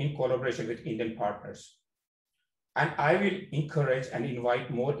programs in collaboration with Indian partners. And I will encourage and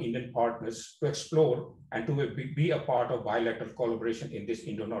invite more Indian partners to explore and to be a part of bilateral collaboration in these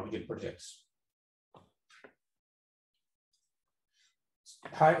Indo-Norwegian projects.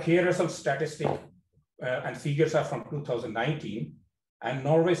 Here are some statistics and figures are from 2019, and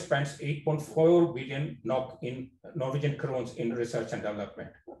Norway spends 8.4 billion NOK in Norwegian crowns in research and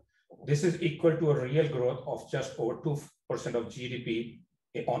development. This is equal to a real growth of just over 2% of GDP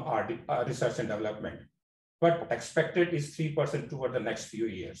on our research and development, but expected is 3% toward the next few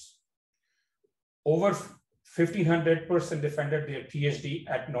years. Over 1,500 persons defended their Ph.D.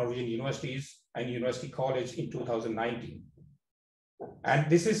 at Norwegian universities and university college in 2019. And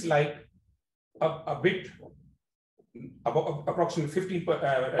this is like a bit, about approximately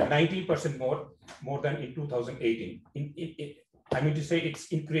 19% more than in 2018. I mean to say it's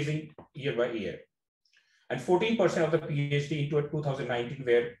increasing year by year. And 14% of the PhD into 2019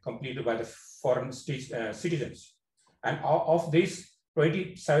 were completed by the foreign citizens. And of this,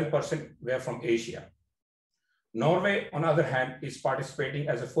 27% were from Asia. Norway, on the other hand, is participating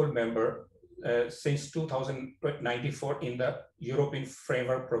as a full member since 1994 in the European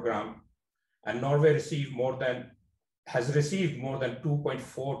Framework Program. And Norway has received more than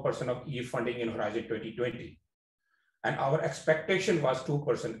 2.4% of EU funding in Horizon 2020. And our expectation was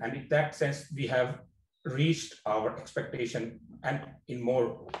 2%. And in that sense, we have reached our expectation and in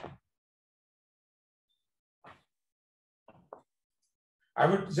more. I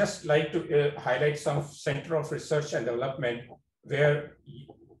would just like to highlight some center of research and development where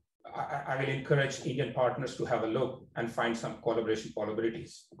I will encourage Indian partners to have a look and find some collaboration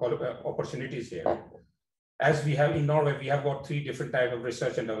opportunities here. As we have in Norway, we have got 3 different types of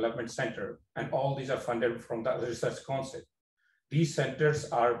research and development center, and all these are funded from the Research Council. These centers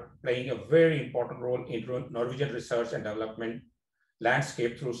are playing a very important role in Norwegian research and development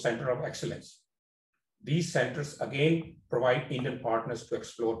landscape through Center of Excellence. These centers again provide Indian partners to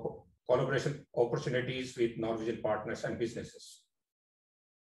explore collaboration opportunities with Norwegian partners and businesses.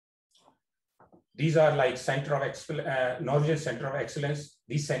 These are like Norwegian Center of Excellence.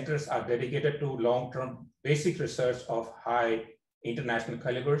 These centers are dedicated to long-term basic research of high international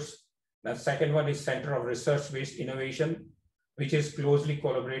calibers. The second one is Center of Research-Based Innovation, which is closely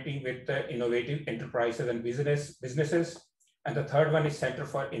collaborating with innovative enterprises and businesses. And the third one is Center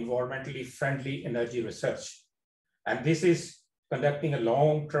for Environmentally Friendly Energy Research. And this is conducting a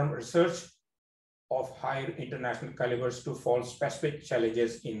long-term research of higher international calibers to solve specific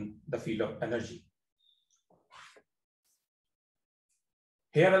challenges in the field of energy.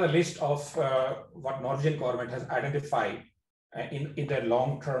 Here are the list of what Norwegian government has identified in their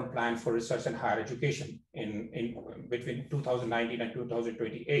long-term plan for research and higher education in between 2019 and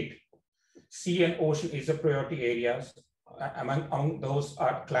 2028. Sea and ocean is a priority areas. Among those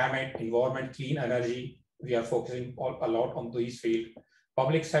are climate, environment, clean energy. We are focusing a lot on these fields.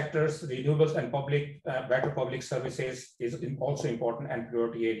 Public sectors, renewables and better public services is also important and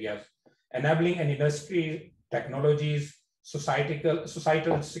priority areas. Enabling an industry, technologies,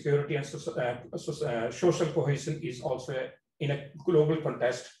 societal security and social cohesion is also in a global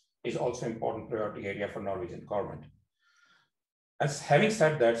context is also important priority area for Norwegian government. As having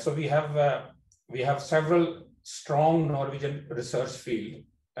said that, so we have several strong Norwegian research field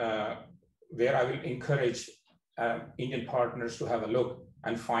where I will encourage Indian partners to have a look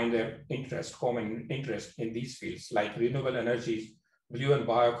and find their common interest in these fields like renewable energies, blue and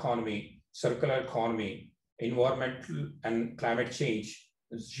bioeconomy, circular economy, environmental and climate change,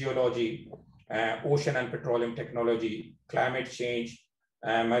 geology, ocean and petroleum technology, climate change,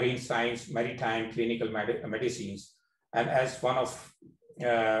 marine science, maritime clinical medicines. And as one of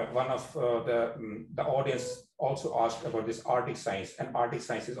the audience also asked about this Arctic science, and Arctic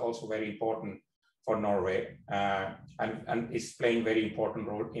science is also very important for Norway and is playing very important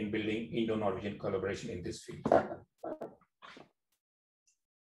role in building Indo-Norwegian collaboration in this field.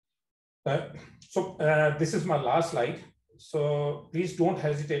 This is my last slide. So please don't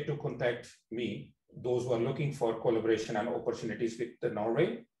hesitate to contact me, those who are looking for collaboration and opportunities with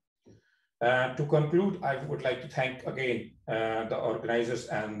Norway. To conclude, I would like to thank again the organizers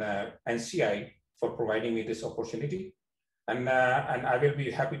and NCI for providing me this opportunity. And I will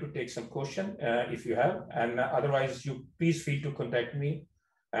be happy to take some question if you have. And otherwise, you please feel to contact me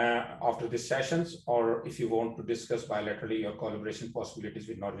after these sessions, or if you want to discuss bilaterally your collaboration possibilities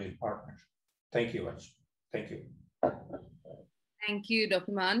with Norwegian partners. Thank you much. Thank you. Thank you,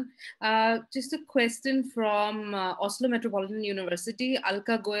 Dr. Mann. Just a question from Oslo Metropolitan University.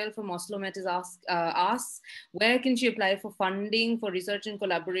 Alka Goyal from Oslo Met is asks, where can she apply for funding for research and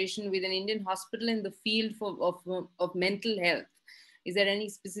collaboration with an Indian hospital in the field of mental health? Is there any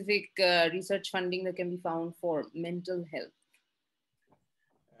specific research funding that can be found for mental health?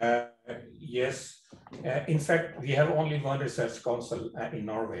 Yes. In fact, we have only one research council in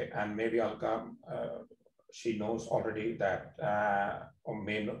Norway, and maybe Alka she knows already that, or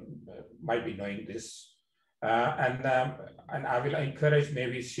might be knowing this. And I will encourage,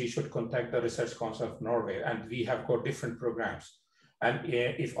 maybe she should contact the Research Council of Norway, and we have got different programs. And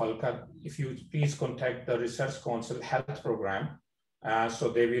if Alka, if you please contact the Research Council Health Program, so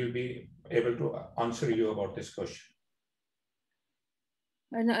they will be able to answer you about this question.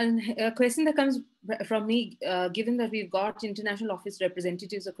 And a question that comes from me, given that we've got international office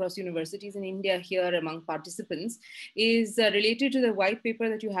representatives across universities in India here among participants, is related to the white paper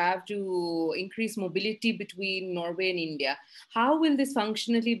that you have to increase mobility between Norway and India. How will this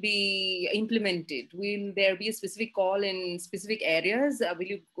functionally be implemented? Will there be a specific call in specific areas?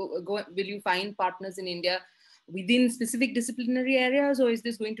 Will you find partners in India within specific disciplinary areas, or is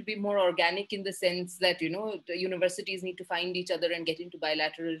this going to be more organic in the sense that, you know, the universities need to find each other and get into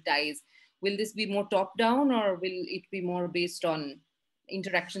bilateral ties? Will this be more top-down, or will it be more based on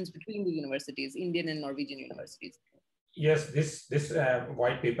interactions between the universities, Indian and Norwegian universities? Yes, this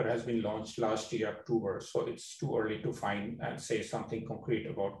white paper has been launched last year, October, so it's too early to find and say something concrete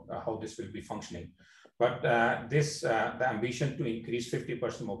about how this will be functioning. But the ambition to increase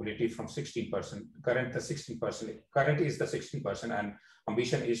 50% mobility from 16%, current is the 16%, and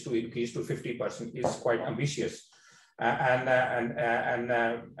ambition is to increase to 50% is quite ambitious.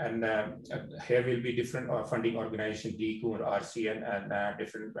 Here will be different funding organization, DQ or RCN, and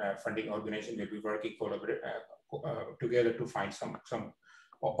different funding organization will be working together to find some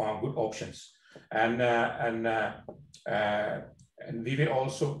good options. And we will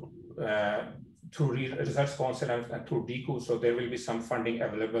also through Research Council and through DQ, so there will be some funding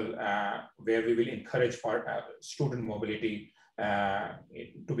available where we will encourage student mobility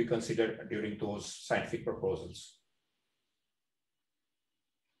to be considered during those scientific proposals.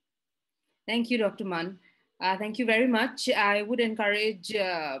 Thank you, Dr. Mann. Thank you very much. I would encourage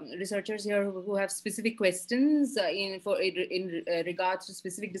researchers here who have specific questions in regards to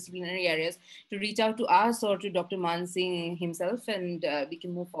specific disciplinary areas to reach out to us or to Dr. Man Singh himself, and we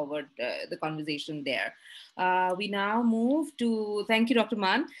can move forward the conversation there. We now move to, thank you, Dr.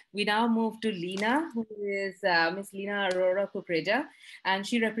 Mann. We now move to Lina, who is Miss Lina Aurora Kupreja, and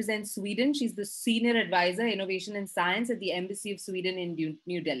she represents Sweden. She's the Senior Advisor, Innovation and Science at the Embassy of Sweden in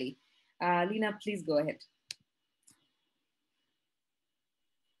New Delhi. Lina, please go ahead.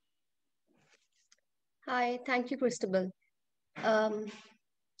 Hi, thank you, Christabel.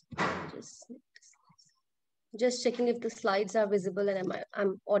 Just checking if the slides are visible and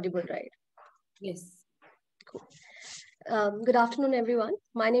I'm audible, right? Yes. Cool. Good afternoon, everyone.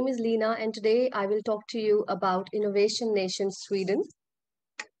 My name is Lina, and today I will talk to you about Innovation Nation Sweden.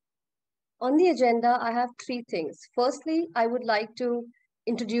 On the agenda, I have three things. Firstly, I would like to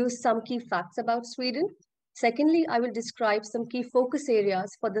introduce some key facts about Sweden. Secondly, I will describe some key focus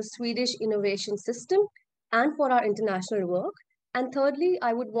areas for the Swedish innovation system and for our international work. And thirdly,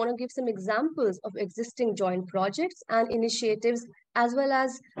 I would want to give some examples of existing joint projects and initiatives, as well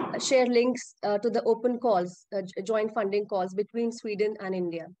as share links to the open calls, joint funding calls between Sweden and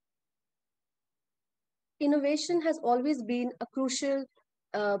India. Innovation has always been a crucial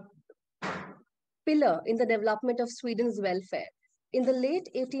pillar in the development of Sweden's welfare. In the late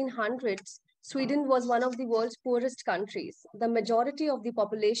 1800s, Sweden was one of the world's poorest countries. The majority of the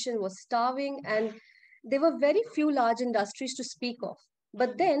population was starving, and there were very few large industries to speak of.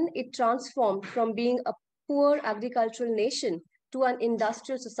 But then it transformed from being a poor agricultural nation to an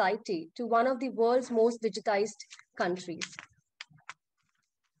industrial society, to one of the world's most digitized countries.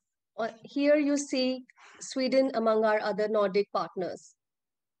 Here you see Sweden among our other Nordic partners.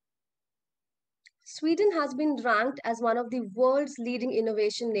 Sweden has been ranked as one of the world's leading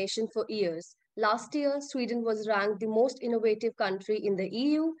innovation nation for years. Last year, Sweden was ranked the most innovative country in the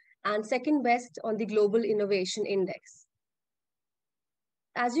EU and second best on the Global Innovation Index.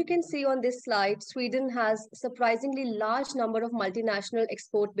 As you can see on this slide, Sweden has a surprisingly large number of multinational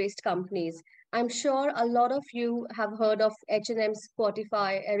export-based companies. I'm sure a lot of you have heard of H&M,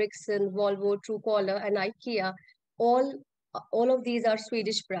 Spotify, Ericsson, Volvo, Truecaller, and IKEA. All of these are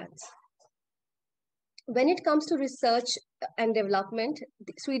Swedish brands. When it comes to research and development,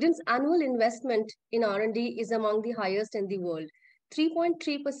 Sweden's annual investment in R&D is among the highest in the world.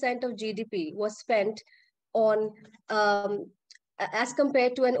 3.3% of GDP was spent on, as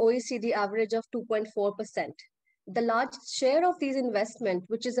compared to an OECD average of 2.4%. The large share of these investment,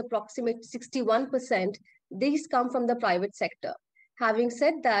 which is approximately 61%, these come from the private sector. Having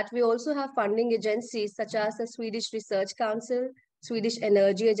said that, we also have funding agencies such as the Swedish Research Council, Swedish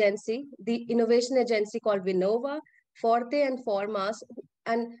Energy Agency, the innovation agency called Vinnova, Forte and Formas,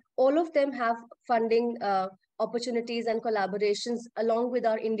 and all of them have funding opportunities and collaborations along with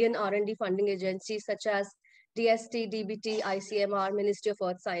our Indian R&D funding agencies such as DST, DBT, ICMR, Ministry of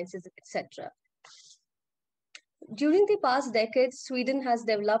Earth Sciences, etc. During the past decades, Sweden has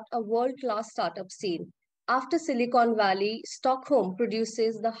developed a world-class startup scene. After Silicon Valley, Stockholm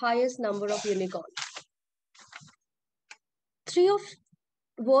produces the highest number of unicorns. 3 of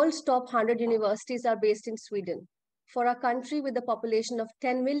world's top 100 universities are based in Sweden. For a country with a population of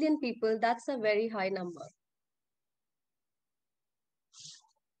 10 million people, that's a very high number.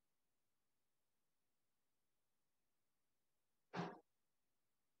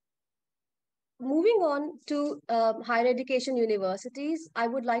 Moving on to higher education universities, I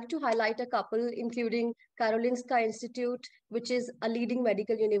would like to highlight a couple, including Karolinska Institute, which is a leading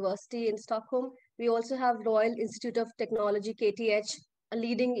medical university in Stockholm. We also have Royal Institute of Technology, KTH, a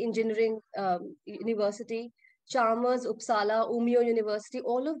leading engineering university, Chalmers, Uppsala, Umeå University.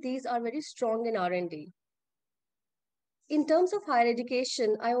 All of these are very strong in R&D. In terms of higher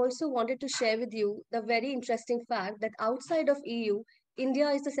education, I also wanted to share with you the very interesting fact that outside of EU, India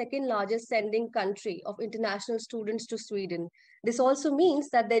is the second largest sending country of international students to Sweden. This also means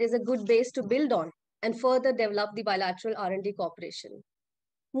that there is a good base to build on and further develop the bilateral R&D cooperation.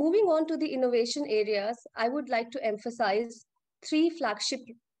 Moving on to the innovation areas, I would like to emphasize 3 flagship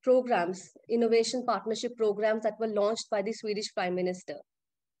programs, innovation partnership programs that were launched by the Swedish Prime Minister.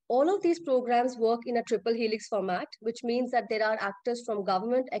 All of these programs work in a triple helix format, which means that there are actors from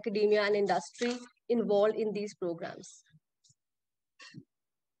government, academia, and industry involved in these programs.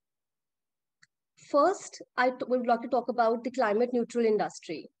 First, I would like to talk about the climate neutral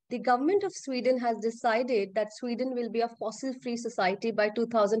industry. The government of Sweden has decided that Sweden will be a fossil-free society by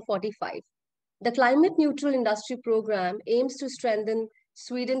 2045. The climate neutral industry program aims to strengthen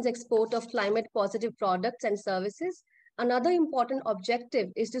Sweden's export of climate positive products and services. Another important objective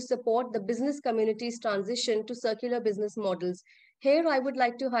is to support the business community's transition to circular business models. Here, I would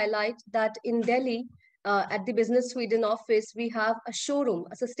like to highlight that in Delhi, at the Business Sweden office, we have a showroom,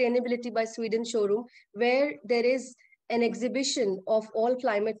 a Sustainability by Sweden showroom, where there is an exhibition of all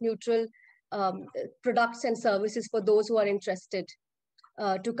climate neutral products and services for those who are interested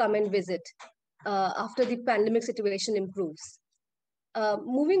to come and visit after the pandemic situation improves.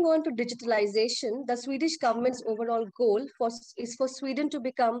 Moving on to digitalization, the Swedish government's overall goal is for Sweden to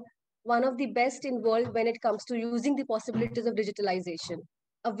become one of the best in world when it comes to using the possibilities of digitalization.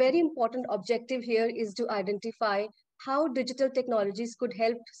 A very important objective here is to identify how digital technologies could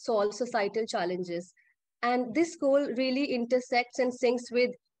help solve societal challenges. And this goal really intersects and syncs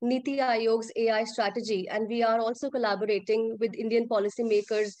with Niti Aayog's AI strategy. And we are also collaborating with Indian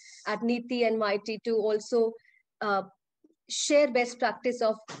policymakers at Niti and MIT to also uh, share best practice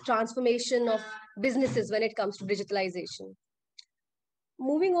of transformation of businesses when it comes to digitalization.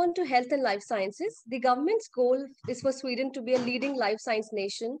 Moving on to health and life sciences, the government's goal is for Sweden to be a leading life science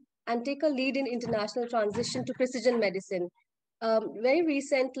nation and take a lead in international transition to precision medicine. Very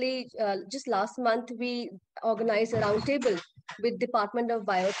recently, just last month, we organized a roundtable with Department of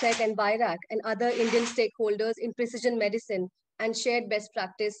Biotech and BIRAC and other Indian stakeholders in precision medicine and shared best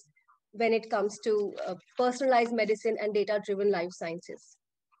practice when it comes to personalized medicine and data-driven life sciences.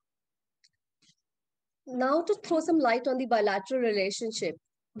 Now to throw some light on the bilateral relationship.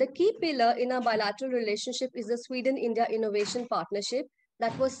 The key pillar in our bilateral relationship is the Sweden-India Innovation Partnership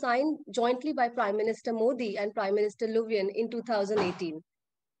that was signed jointly by Prime Minister Modi and Prime Minister Löfven in 2018.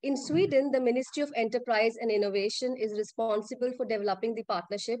 In Sweden, the Ministry of Enterprise and Innovation is responsible for developing the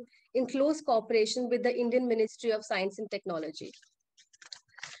partnership in close cooperation with the Indian Ministry of Science and Technology.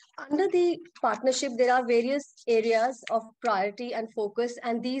 Under the partnership, there are various areas of priority and focus,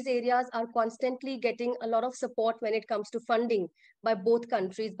 and these areas are constantly getting a lot of support when it comes to funding by both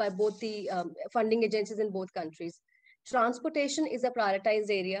countries, by both the funding agencies in both countries. Transportation is a prioritized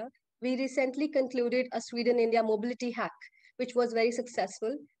area. We recently concluded a Sweden-India mobility hack, which was very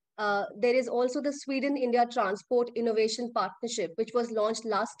successful. There is also the Sweden-India Transport Innovation Partnership, which was launched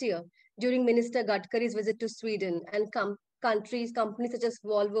last year during Minister Gadkari's visit to Sweden, and companies such as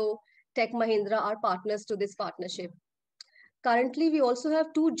Volvo, Tech Mahindra are partners to this partnership. Currently, we also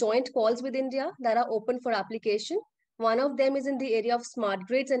have 2 joint calls with India that are open for application. One of them is in the area of smart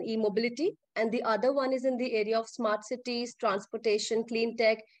grids and e-mobility, and the other one is in the area of smart cities, transportation, clean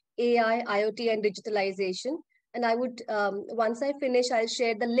tech, AI, IoT, and digitalization. And I would, once I finish, I'll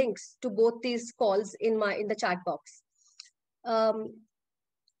share the links to both these calls in the chat box.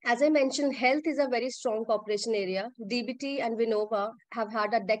 As I mentioned, health is a very strong cooperation area. DBT and Vinova have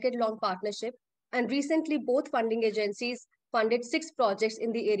had a decade-long partnership, and recently both funding agencies funded 6 projects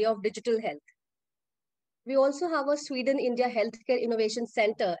in the area of digital health. We also have a Sweden-India Healthcare Innovation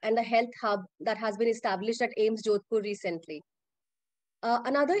Center and a health hub that has been established at AIIMS Jodhpur recently.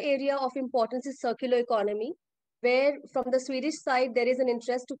 Another area of importance is circular economy, where from the Swedish side, there is an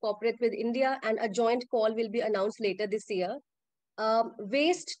interest to cooperate with India, and a joint call will be announced later this year.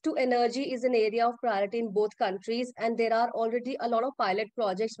 Waste to energy is an area of priority in both countries, and there are already a lot of pilot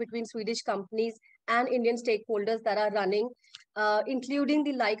projects between Swedish companies and Indian stakeholders that are running, including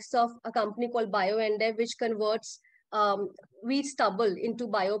the likes of a company called BioEndev, which converts wheat stubble into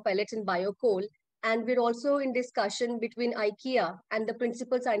bio pellets and bio coal. And we're also in discussion between IKEA and the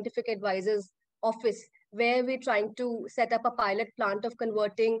Principal Scientific Advisors Office, where we're trying to set up a pilot plant of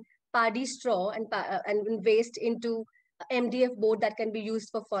converting paddy straw and waste into MDF board that can be used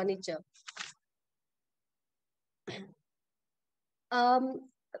for furniture.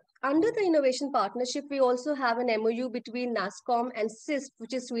 Under the innovation partnership, we also have an MOU between NASCOM and CISP,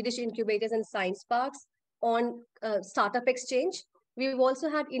 which is Swedish Incubators and Science Parks, on startup exchange. We've also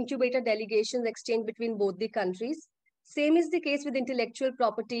had incubator delegations exchange between both the countries. Same is the case with intellectual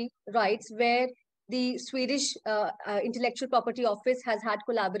property rights, where the Swedish Intellectual Property Office has had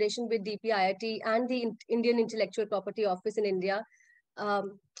collaboration with DPIIT and the Indian Intellectual Property Office in India.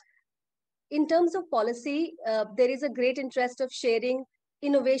 In terms of policy, there is a great interest of sharing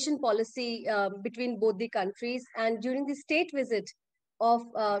innovation policy between both the countries. And during the state visit of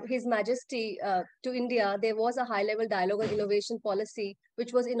His Majesty to India, there was a high-level dialogue on innovation policy,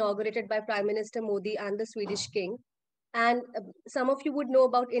 which was inaugurated by Prime Minister Modi and the Swedish King. And some of you would know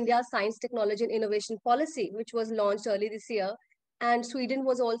about India's Science, Technology and Innovation Policy, which was launched early this year. And Sweden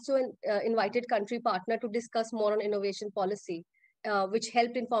was also an invited country partner to discuss more on innovation policy, which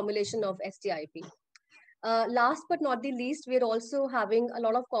helped in formulation of STIP. Last but not the least, we're also having a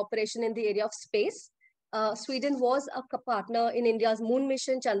lot of cooperation in the area of space. Sweden was a partner in India's moon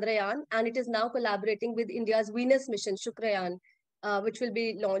mission, Chandrayaan, and it is now collaborating with India's Venus mission, Shukrayaan, which will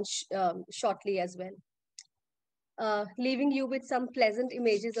be launched shortly as well. Leaving you with some pleasant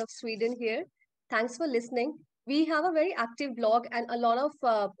images of Sweden here. Thanks for listening. We have a very active blog, and a lot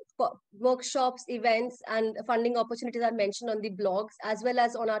of workshops, events, and funding opportunities are mentioned on the blogs as well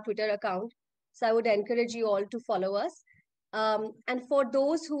as on our Twitter account. So I would encourage you all to follow us. And for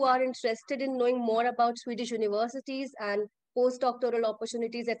those who are interested in knowing more about Swedish universities and postdoctoral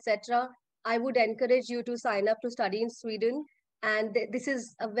opportunities, etc., I would encourage you to sign up to study in Sweden. And this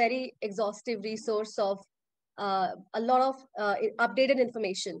is a very exhaustive resource of a lot of updated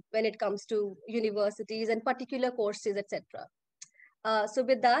information when it comes to universities and particular courses, etc. So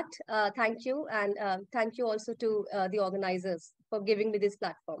with that, thank you. And thank you also to the organizers for giving me this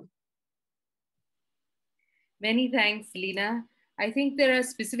platform. Many thanks, Lina. I think there are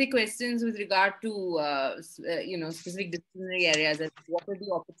specific questions with regard to, specific disciplinary areas. What are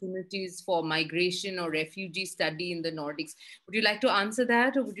the opportunities for migration or refugee study in the Nordics? Would you like to answer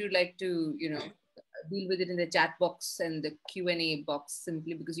that, or would you like to, deal with it in the chat box and the Q&A box,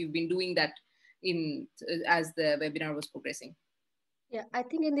 simply because you've been doing that as the webinar was progressing? Yeah, I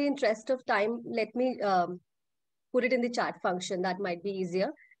think in the interest of time, let me put it in the chat function. That might be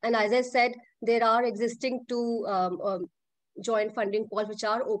easier. And as I said, there are existing two joint funding calls which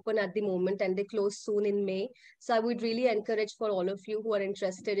are open at the moment, and they close soon in May. So I would really encourage for all of you who are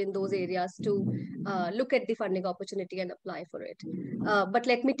interested in those areas to look at the funding opportunity and apply for it. But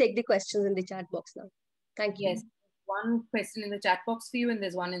let me take the questions in the chat box now. Thank you. Yes, one question in the chat box for you, and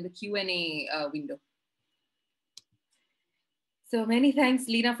there's one in the Q&A window. So many thanks,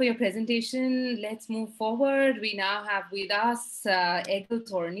 Lina, for your presentation. Let's move forward. We now have with us Egil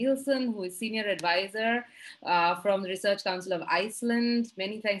Thor-Nielsen, who is Senior Advisor from the Research Council of Iceland.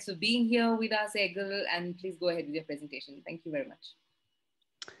 Many thanks for being here with us, Egil, and please go ahead with your presentation. Thank you very much.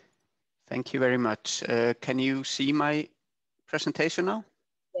 Thank you very much. Can you see my presentation now?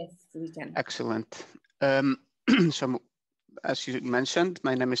 Yes, we can. Excellent. So, as you mentioned,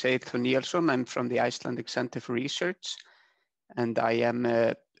 my name is Egil Thor-Nielsen. I'm from the Icelandic Center for Research, and I am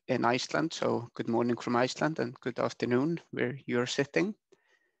in Iceland. So good morning from Iceland and good afternoon where you're sitting.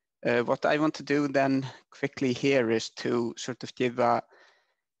 What I want to do then quickly here is to sort of give a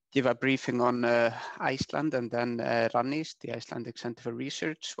briefing on Iceland, and then Rannís, the Icelandic Center for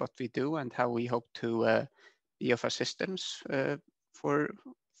Research, what we do and how we hope to be of assistance for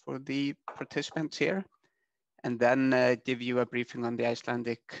the participants here. And then give you a briefing on the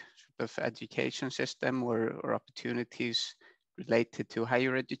Icelandic sort of education system or opportunities related to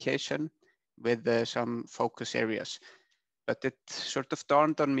higher education with some focus areas. But it sort of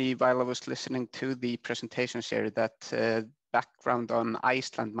dawned on me while I was listening to the presentations here that background on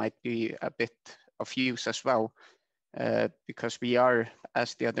Iceland might be a bit of use as well, because we are,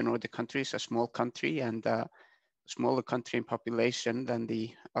 as the other Nordic countries, a small country and a smaller country in population than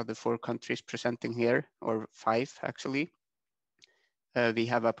the other 4 countries presenting here, or 5 actually. We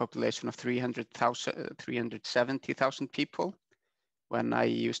have a population of 370,000 people. When I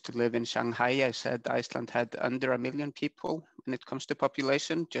used to live in Shanghai, I said Iceland had under 1 million people when it comes to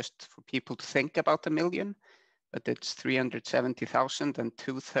population, just for people to think about 1 million. But it's 370,000, and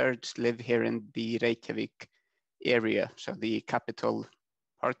 2/3 live here in the Reykjavik area, so the capital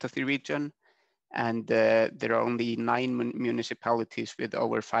part of the region. And there are only 9 municipalities with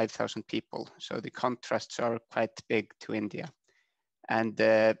over 5,000 people. So the contrasts are quite big to India. And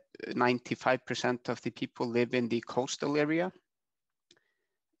 95% of the people live in the coastal area.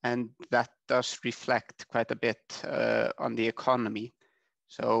 And that does reflect quite a bit on the economy.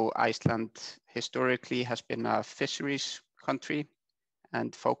 So Iceland historically has been a fisheries country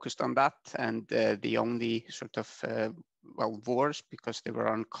and focused on that. And the only sort of, wars, because they were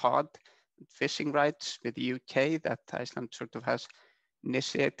on cod fishing rights with the UK that Iceland sort of has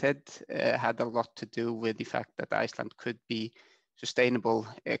initiated, had a lot to do with the fact that Iceland could be sustainable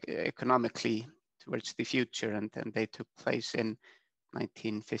economically towards the future. And they took place in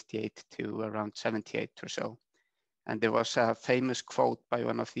 1958 to around 78 or so. And there was a famous quote by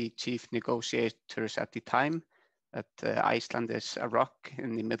one of the chief negotiators at the time that Iceland is a rock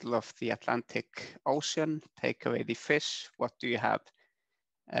in the middle of the Atlantic Ocean. Take away the fish, what do you have?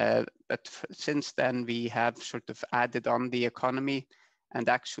 But since then, we have sort of added on the economy. And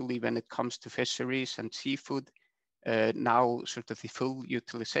actually, when it comes to fisheries and seafood, now sort of the full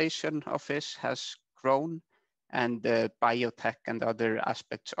utilization of fish has grown, and biotech and other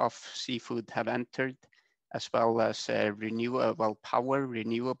aspects of seafood have entered, as well as renewable power,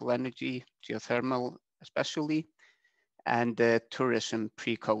 renewable energy, geothermal especially, and tourism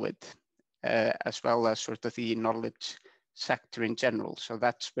pre-COVID, as well as sort of the knowledge sector in general. So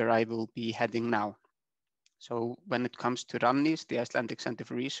that's where I will be heading now. So when it comes to Rannís, the Icelandic Center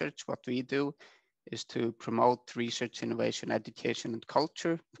for Research, what we do is to promote research, innovation, education, and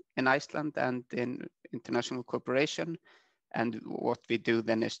culture in Iceland and in international cooperation. And what we do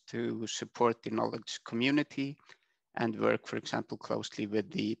then is to support the knowledge community and work, for example, closely with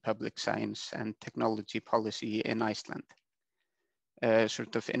the public science and technology policy in Iceland.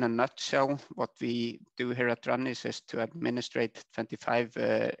 Sort of in a nutshell, what we do here at Rannís is to administrate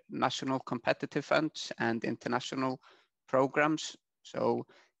 25 national competitive funds and international programs. So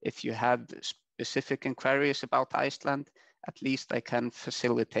if you have specific inquiries about Iceland, at least I can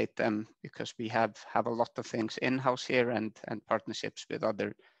facilitate them, because we have a lot of things in-house here and partnerships with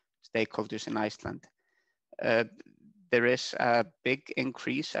other stakeholders in Iceland. There is a big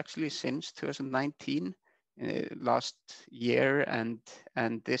increase actually since 2019. Last year and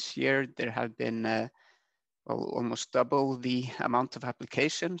this year there have been well, almost double the amount of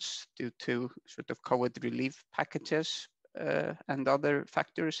applications due to sort of COVID relief packages and other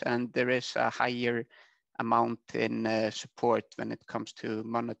factors, and there is a higher amount in support when it comes to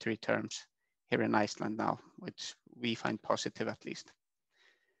monetary terms here in Iceland now, which we find positive at least.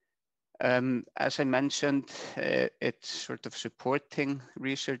 As I mentioned, it's sort of supporting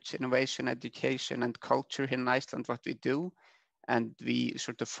research, innovation, education, and culture here in Iceland, what we do. And we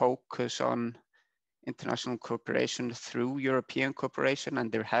sort of focus on international cooperation through European cooperation.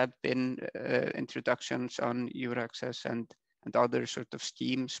 And there have been introductions on Euraccess and other sort of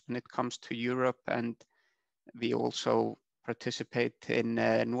schemes when it comes to Europe. And we also participate in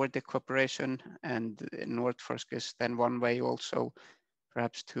Nordic cooperation, and Nordforsk is then one way also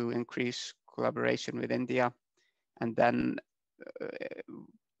perhaps to increase collaboration with India. And then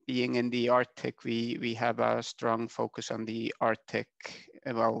being in the Arctic, we have a strong focus on the Arctic,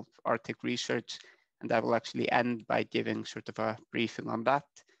 Arctic research. And I will actually end by giving sort of a briefing on that.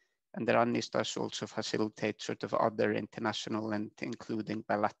 And Ranis does also facilitate sort of other international and including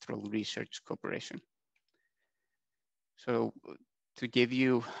bilateral research cooperation. So to give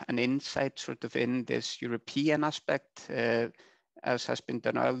you an insight sort of in this European aspect, as has been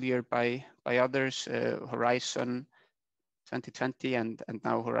done earlier by others, Horizon 2020 and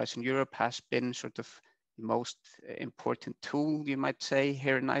now Horizon Europe has been sort of the most important tool, you might say,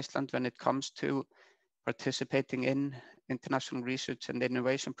 here in Iceland when it comes to participating in international research and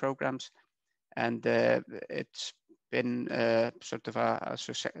innovation programs. And it's been sort of a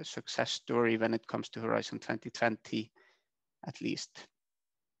success story when it comes to Horizon 2020, at least.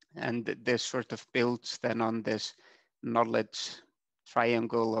 And this sort of builds then on this knowledge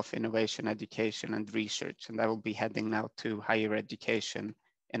triangle of innovation, education, and research. And I will be heading now to higher education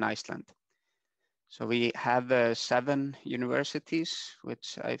in Iceland. So we have 7 universities,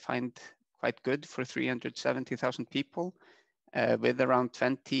 which I find quite good for 370,000 people, with around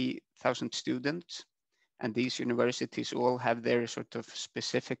 20,000 students. And these universities all have their sort of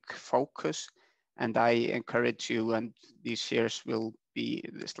specific focus. And I encourage you, and these shares will be,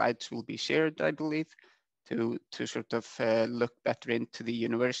 the slides will be shared, I believe, to sort of look better into the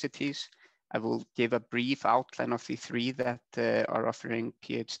universities. I will give a brief outline of the 3 that are offering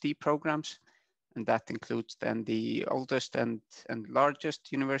PhD programs. And that includes then the oldest and largest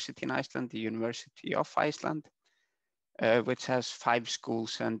university in Iceland, the University of Iceland, which has 5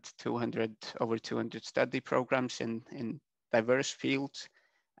 schools and over 200 study programs in diverse fields.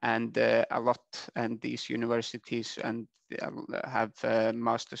 And these universities have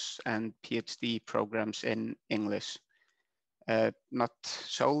masters and PhD programs in English. Not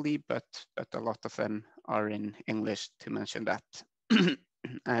solely, but a lot of them are in English, to mention that.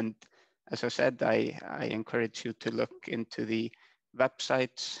 And as I said, I encourage you to look into the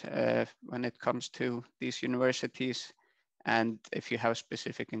websites when it comes to these universities. And if you have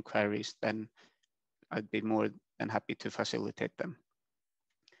specific inquiries, then I'd be more than happy to facilitate them.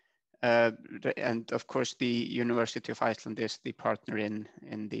 And of course, the University of Iceland is the partner in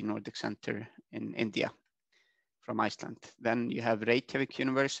the Nordic Center in India from Iceland. Then you have Reykjavik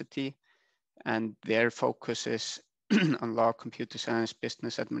University, and their focus is on law, computer science,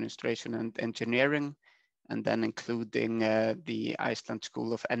 business administration, and engineering, and then including the Iceland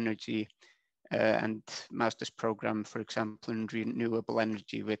School of Energy and master's program, for example, in renewable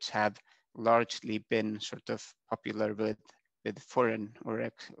energy, which have largely been sort of popular with foreign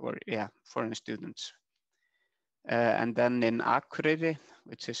foreign students. And then in Akureyri,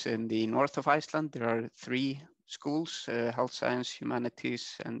 which is in the north of Iceland, there are 3 schools: health science,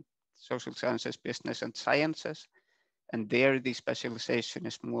 humanities, and social sciences, business, and sciences. And there the specialization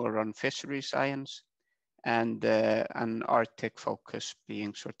is more on fishery science and an Arctic focus,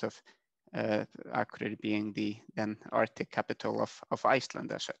 being sort of Akureyri being the then Arctic capital of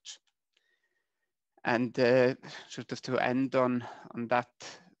Iceland as such. And sort of to end on that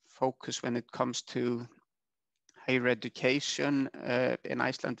focus when it comes to higher education in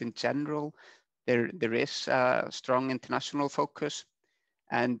Iceland in general, there is a strong international focus.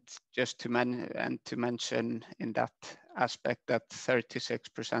 And just to mention in that aspect that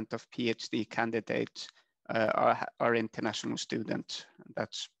 36% of PhD candidates are international students.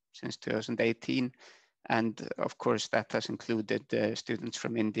 That's since 2018. And of course, that has included students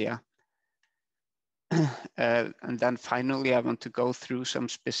from India. And then finally, I want to go through some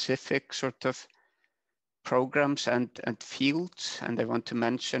specific sort of programs and fields. And I want to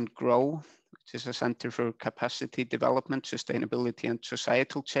mention GROW, which is a Center for Capacity Development, Sustainability and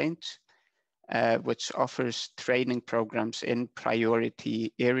Societal Change, which offers training programs in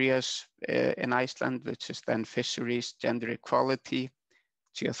priority areas in Iceland, which is then fisheries, gender equality,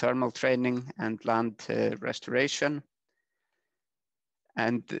 geothermal training, and land restoration.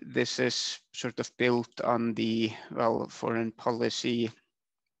 And this is sort of built on the, well, foreign policy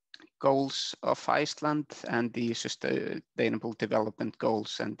goals of Iceland and the sustainable development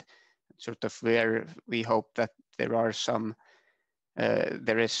goals, and sort of where we hope that there are some,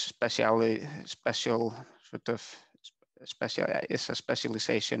 there is a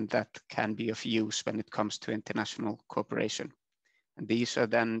specialization that can be of use when it comes to international cooperation. And these are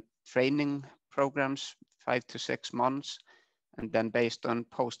then training programs, 5 to 6 months, and then based on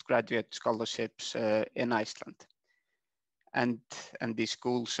postgraduate scholarships in Iceland. And these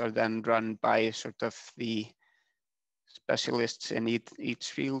schools are then run by sort of the specialists in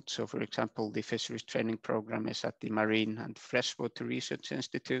each field. So for example, the fisheries training program is at the Marine and Freshwater Research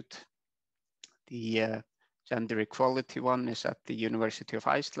Institute. The gender equality one is at the University of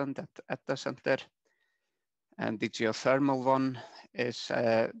Iceland at the center. And the geothermal one is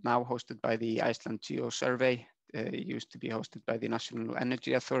now hosted by the Iceland Geo Survey. It used to be hosted by the National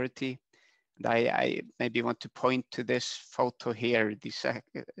Energy Authority. And I maybe want to point to this photo here, the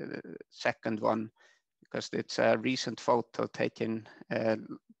second one, because it's a recent photo taken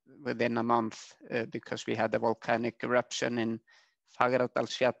within a month because we had a volcanic eruption in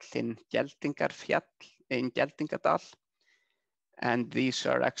Fagradalsfjall in Geldingadal. And these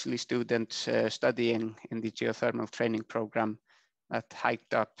are actually students studying in the geothermal training program that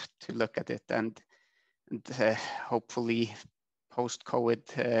hiked up to look at it. And hopefully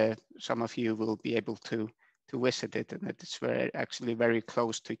post-COVID, some of you will be able to visit it. And it's actually very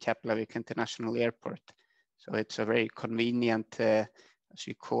close to Keflavik International Airport. So it's a very convenient, as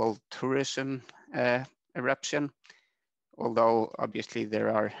we call, tourism eruption. Although obviously there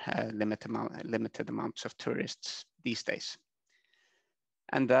are limited amounts of tourists these days.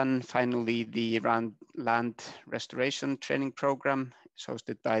 And then finally, the land restoration training program is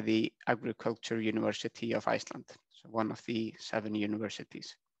hosted by the Agriculture University of Iceland, so one of the 7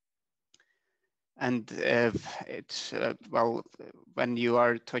 universities. And it's, well, when you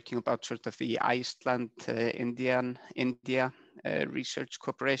are talking about sort of the Iceland-India research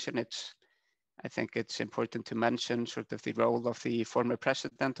cooperation, I think it's important to mention sort of the role of the former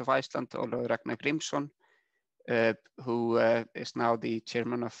president of Iceland, Ólafur Ragnar Grímsson, who is now the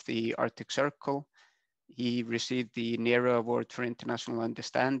chairman of the Arctic Circle. He received the Nero Award for International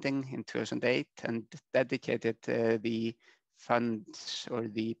Understanding in 2008 and dedicated the funds or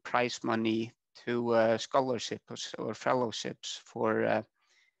the prize money to scholarships or fellowships for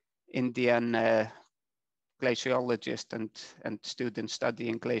Indian glaciologists and students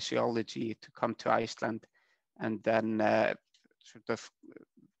studying glaciology to come to Iceland, and then sort of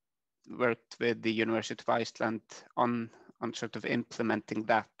worked with the University of Iceland on sort of implementing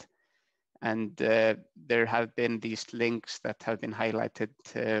that. And there have been these links that have been highlighted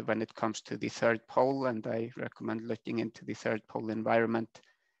when it comes to the Third Pole, and I recommend looking into the Third Pole Environment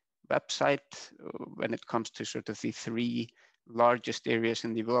website when it comes to sort of the 3 largest areas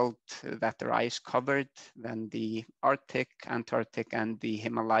in the world that are ice covered, then the Arctic, Antarctic, and the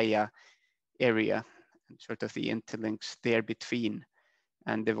Himalaya area, and sort of the interlinks there between.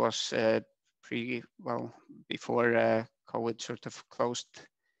 And there was before COVID sort of closed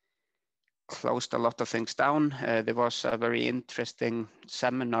a lot of things down. There was a very interesting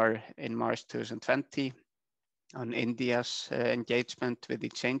seminar in March 2020 on India's engagement with the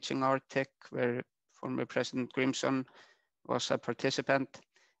changing Arctic, where former President Grímsson was a participant,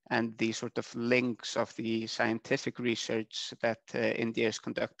 and the sort of links of the scientific research that India is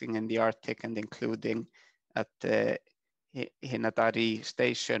conducting in the Arctic, and including at the Hinadari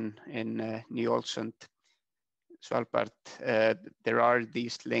Station in Ny-Ålesund, Svalbard. There are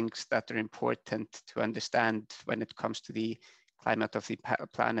these links that are important to understand when it comes to the climate of the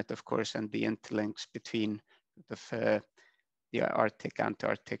planet, of course, and the interlinks between the Arctic,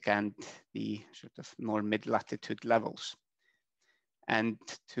 Antarctic, and the sort of more mid-latitude levels. And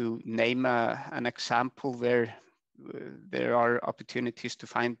to name an example where there are opportunities to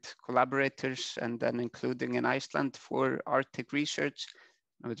find collaborators, and then including in Iceland for Arctic research,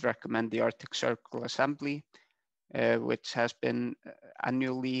 I would recommend the Arctic Circle Assembly, which has been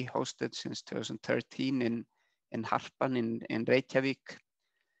annually hosted since 2013 in Harpan in Reykjavik,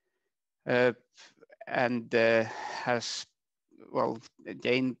 and has well,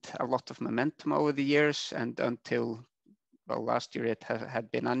 gained a lot of momentum over the years, and until, well, last year it had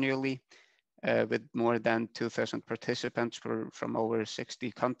been annually with more than 2,000 participants from over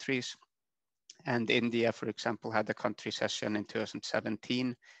 60 countries. And India, for example, had a country session in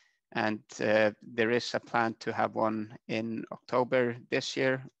 2017. And there is a plan to have one in October this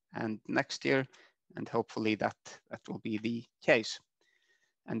year and next year. And hopefully that will be the case.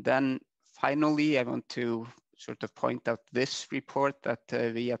 And then finally, I want to sort of point out this report that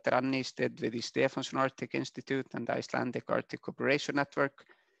we at Rannis did with the Stefansson Arctic Institute and the Icelandic Arctic Cooperation Network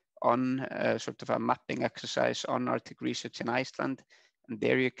on sort of a mapping exercise on Arctic research in Iceland. And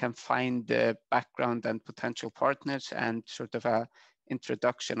there you can find the background and potential partners and sort of a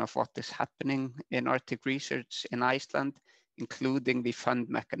introduction of what is happening in Arctic research in Iceland, including the fund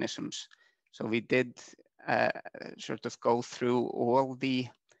mechanisms. So we did sort of go through all the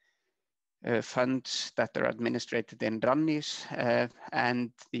funds that are administered in Rannis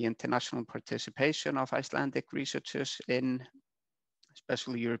and the international participation of Icelandic researchers in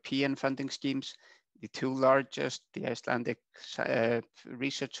especially European funding schemes. The two largest, the Icelandic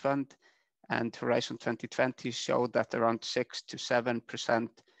Research Fund and Horizon 2020, showed that around 6 to 7%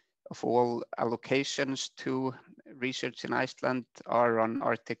 of all allocations to research in Iceland are on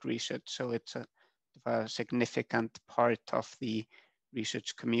Arctic research. So it's a significant part of the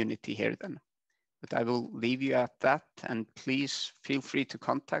research community here then. But I will leave you at that, and please feel free to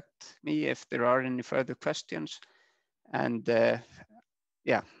contact me if there are any further questions. And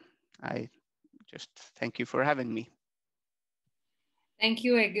yeah, I just thank you for having me. Thank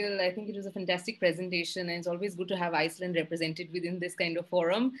you, Egil. I think it was a fantastic presentation, and it's always good to have Iceland represented within this kind of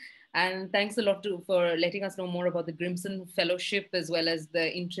forum. And thanks a lot for letting us know more about the Grimson Fellowship, as well as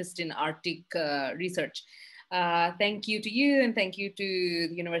the interest in Arctic research. Thank you to you, and thank you to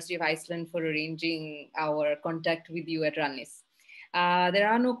the University of Iceland for arranging our contact with you at Rannis. There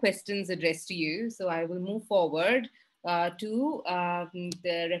are no questions addressed to you, so I will move forward to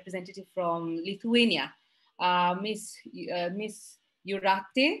the representative from Lithuania, Miss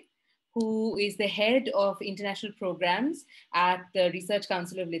Jūratė, who is the head of international programs at the Research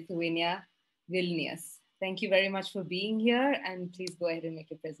Council of Lithuania, Vilnius. Thank you very much for being here, and please go ahead and make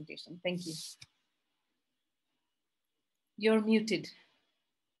your presentation. Thank you. You're muted.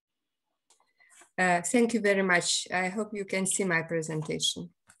 Thank you very much. I hope you can see my presentation.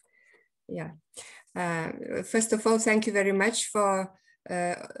 Yeah. First of all, thank you very much for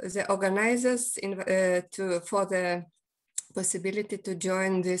the organizers for the possibility to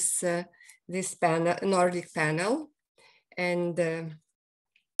join this panel, Nordic panel. And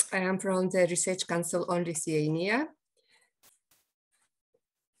I am from the Research Council on Lithuania.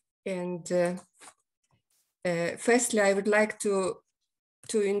 And firstly, I would like to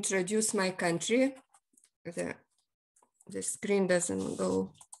introduce my country. The screen doesn't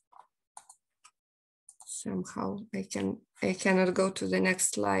go. Somehow I cannot go to the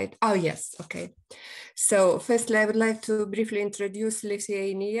next slide. Oh, yes, okay. So firstly, I would like to briefly introduce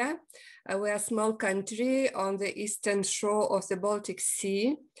Lithuania. We're a small country on the eastern shore of the Baltic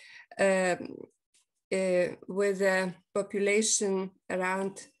Sea with a population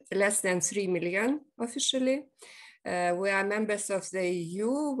around less than 3 million officially. We are members of the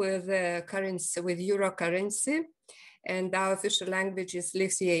EU with euro currency. And our official language is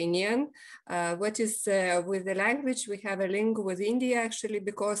Lithuanian. What is with the language? We have a link with India actually,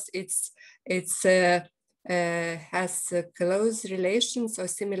 because it has close relations or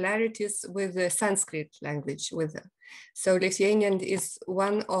similarities with the Sanskrit language. So Lithuanian is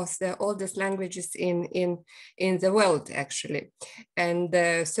one of the oldest languages in the world actually. And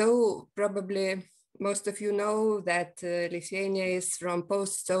so probably most of you know that Lithuania is from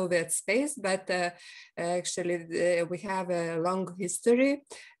post-Soviet space, but actually we have a long history,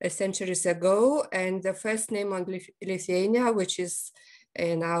 centuries ago. And the first name on Lithuania, which is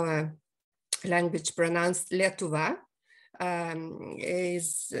in our language pronounced Lietuva,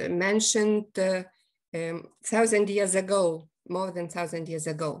 is mentioned 1,000 years ago, more than 1,000 years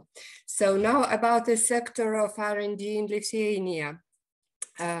ago. So now about the sector of R&D in Lithuania.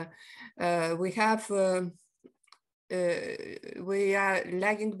 We are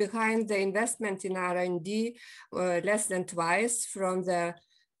lagging behind the investment in R&D less than twice from the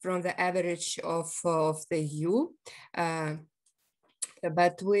average of the EU.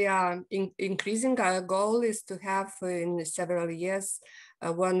 But we are increasing. Our goal is to have in several years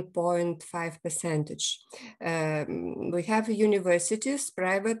 1.5%. We have universities,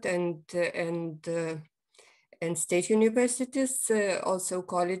 private and state universities, also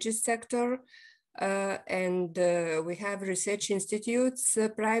colleges sector, and we have research institutes,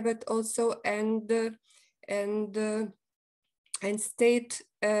 private also, and and state,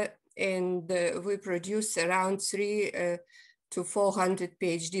 and we produce around 300 to 400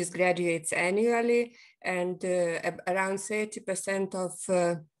 PhDs graduates annually, and around 30% of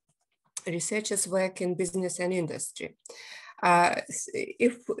researchers work in business and industry.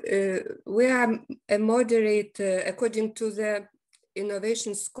 If we are a moderate, according to the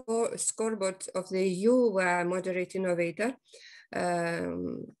innovation scoreboard of the EU, we are a moderate innovator.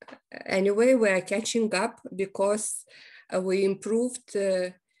 Anyway, we are catching up because we improved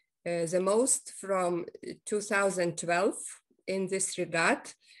the most from 2012 in this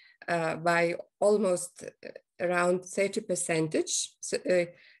regard by almost around 30%. So,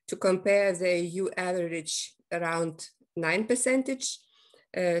 to compare the EU average around 9%.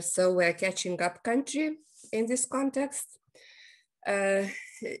 So we're catching up country in this context.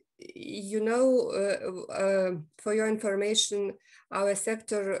 You know, for your information, our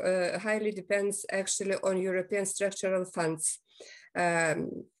sector highly depends actually on European structural funds,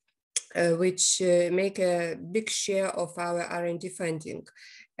 which make a big share of our R&D funding.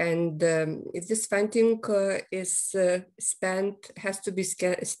 And if this funding is has to be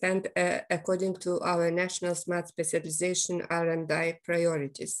spent according to our national smart specialization R&I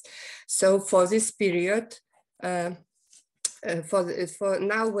priorities. So for this period, for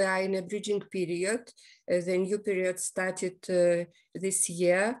now we are in a bridging period. The new period started this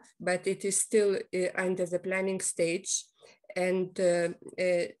year, but it is still under the planning stage. And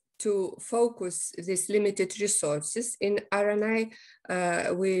to focus these limited resources in R&I,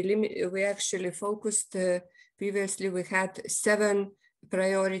 we actually focused, previously we had 7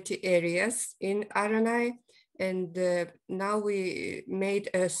 priority areas in R&I, and now we made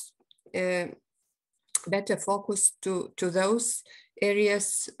a better focus to those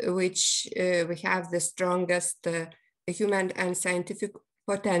areas which we have the strongest human and scientific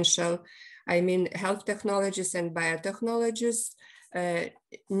potential. I mean, health technologies and biotechnologies,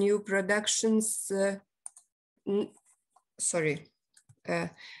 new productions, new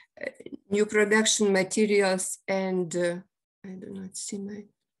production materials, and I do not see my,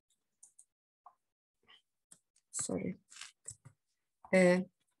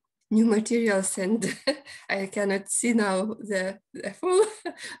 new materials, and I cannot see now the full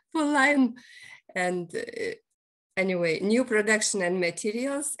line. And anyway, new production and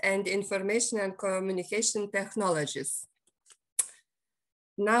materials, and information and communication technologies.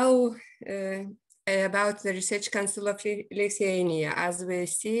 Now, about the Research Council of Lithuania. As we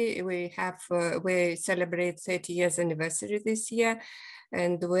see, we celebrate 30 years anniversary this year,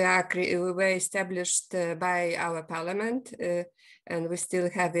 and we were established by our parliament, and we still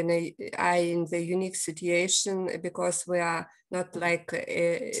have in the unique situation because we are not like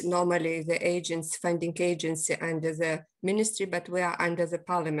normally the funding agency under the ministry, but we are under the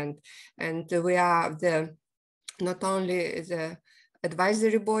parliament, and we are not only the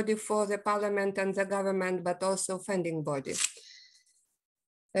advisory body for the parliament and the government, but also funding body.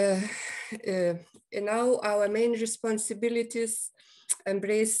 Now our main responsibilities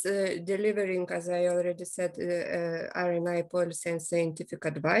embrace delivering, as I already said, R&I policy and scientific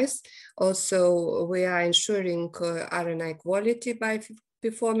advice. Also, we are ensuring R&I quality by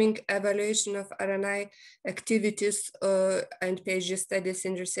performing evaluation of R&I activities and PhD studies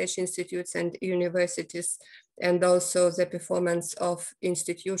in research institutes and universities, and also the performance of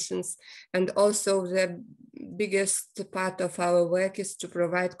institutions. And also the biggest part of our work is to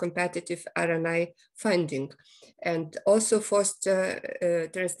provide competitive R&I funding, and also foster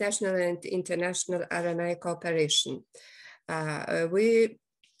transnational and international R&I cooperation. We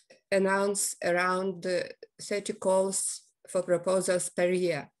announce around 30 calls for proposals per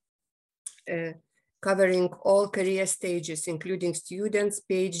year, covering all career stages, including students,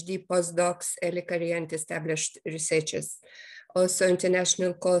 PhD, postdocs, early career, and established researchers. Also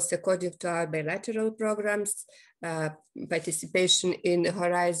international calls according to our bilateral programs, participation in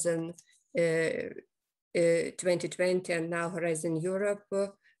Horizon 2020 and now Horizon Europe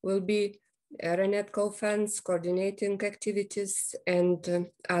will be RNet co-funds, coordinating activities, and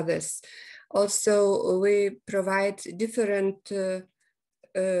others. Also, we provide different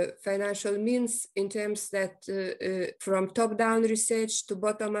financial means in terms that from top-down research to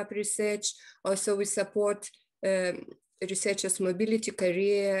bottom-up research. Also, we support researchers' mobility,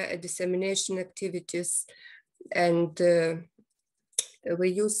 career, dissemination activities, and we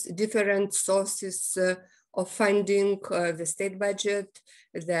use different sources of funding, the state budget,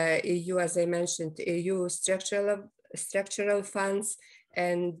 the EU, as I mentioned, EU structural funds,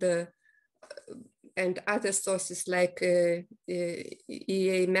 and other sources like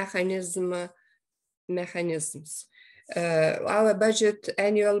EA mechanisms. Our budget,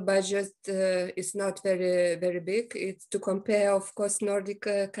 annual budget, is not very big. It's to compare, of course, Nordic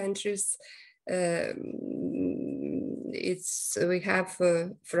countries. We have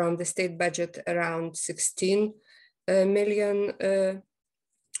from the state budget around 16 million,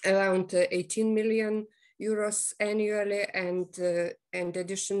 around 18 million euros annually, and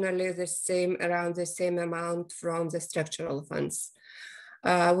additionally around the same amount from the structural funds.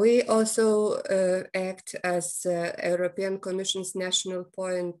 We also act as European Commission's national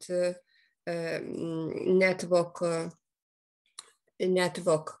point network,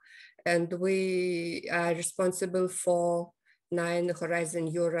 and we are responsible for 9 Horizon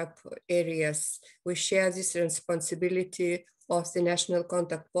Europe areas. We share this responsibility of the national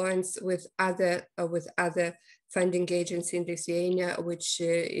contact points with other funding agents in Lithuania, which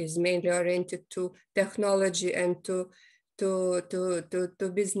is mainly oriented to technology and to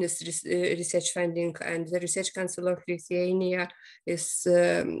business research funding. And the Research Council of Lithuania is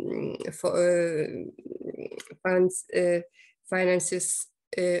finances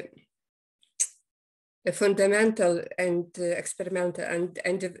fundamental and experimental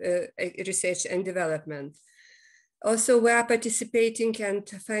and research and development. Also, we are participating and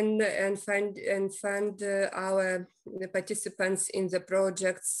fund our participants in the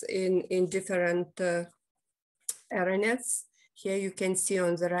projects in different arenas. Here you can see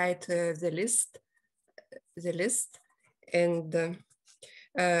on the right the list. And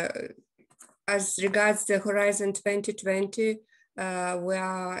as regards the Horizon 2020, we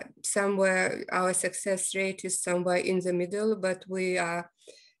are somewhere, our success rate is somewhere in the middle, but we are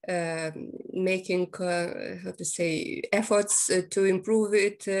making efforts to improve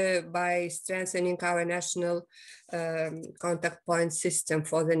it by strengthening our national contact point system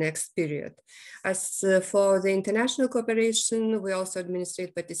for the next period. As for the international cooperation, we also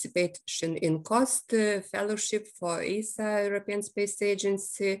administrate participation in COST fellowship for ESA, European Space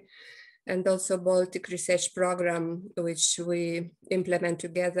Agency, and also Baltic Research Program, which we implement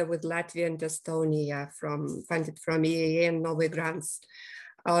together with Latvia and Estonia, funded from EAA and Norway grants.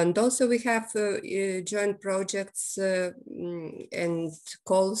 And also we have joint projects and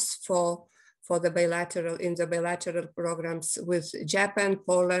calls for the bilateral programs with Japan,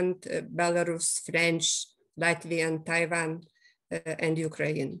 Poland, Belarus, French, Latvian, Taiwan, and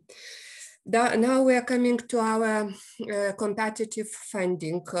Ukraine. Now we are coming to our competitive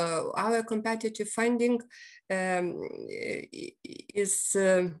funding. Our competitive funding is,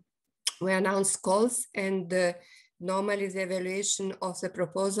 we announce calls, and normally the evaluation of the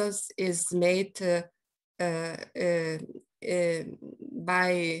proposals is made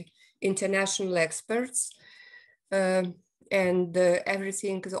by international experts. And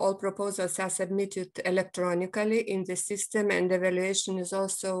everything, all proposals are submitted electronically in the system, and evaluation is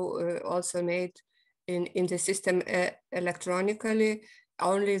also made in the system electronically.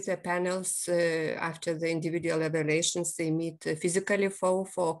 Only the panels after the individual evaluations, they meet physically for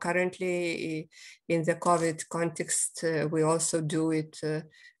currently in the COVID context, we also do it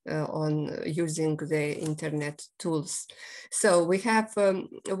on using the internet tools. So we have,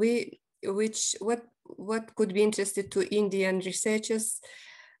 what could be interested to Indian researchers,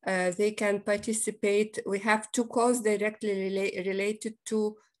 they can participate. We have 2 calls directly related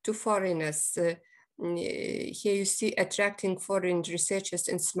to foreigners. Here you see attracting foreign researchers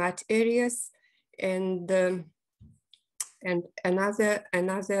in smart areas, and another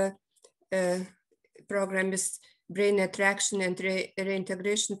program is brain attraction and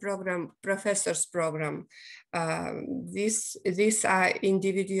reintegration program, professors program. These are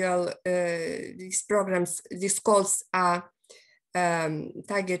individual, these programs, these calls are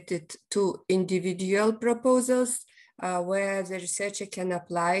targeted to individual proposals where the researcher can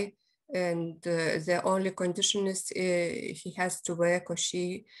apply, and the only condition is he has to work, or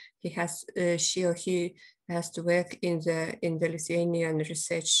she or he has to work in the Lithuanian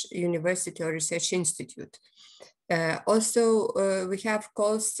research university or research institute. Also, we have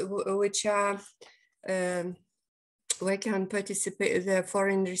calls which are we can participate. The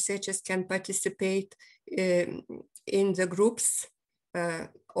foreign researchers can participate in the groups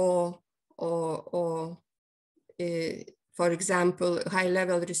for example,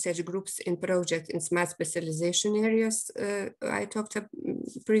 high-level research groups in projects in smart specialization areas. I talked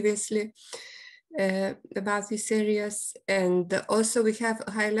previously about these areas. And also we have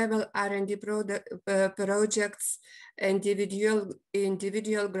high-level R&D projects, individual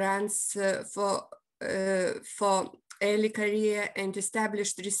grants for early career and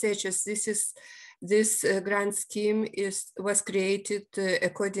established researchers. This grant scheme was created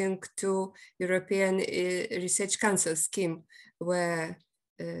according to European Research Council scheme, where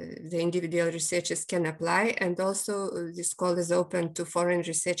the individual researchers can apply, and also this call is open to foreign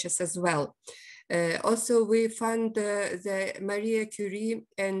researchers as well. Also, we fund the Maria Curie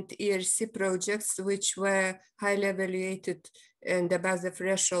and ERC projects, which were highly evaluated and above the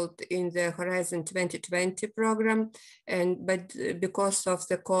threshold in the Horizon 2020 program. But because of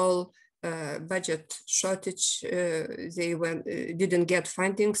the call budget shortage, they didn't get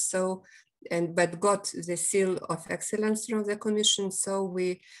funding. But got the seal of excellence from the Commission, so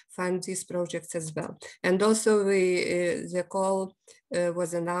we fund these projects as well. And also the call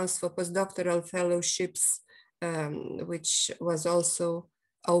was announced for postdoctoral fellowships, which was also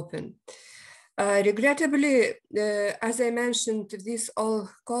open. Regrettably, as I mentioned, these all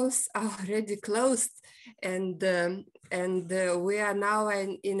calls are already closed, and we are now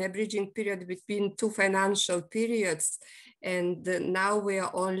in a bridging period between two financial periods, and now we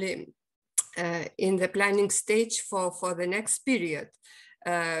are only in the planning stage for the next period,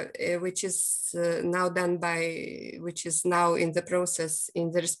 which is now which is now in the process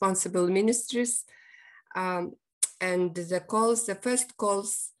in the responsible ministries. And the first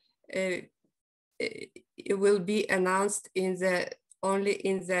calls it will be announced only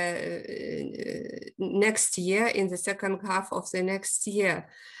in the next year, in the second half of the next year.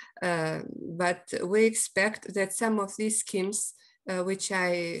 But we expect that some of these schemes which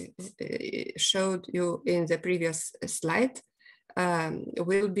I showed you in the previous slide,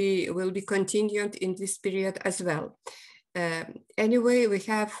 will be continued in this period as well. Anyway, we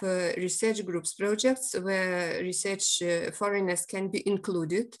have research groups projects where research foreigners can be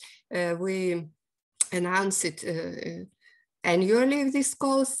included. We announce it annually, these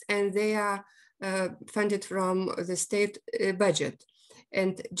calls, and they are funded from the state budget.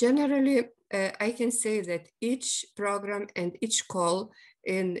 And generally, I can say that each program and each call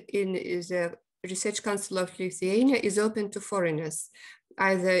in the Research Council of Lithuania is open to foreigners.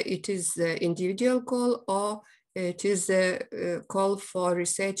 Either it is the individual call or it is a call for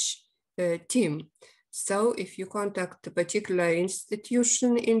research team. So if you contact a particular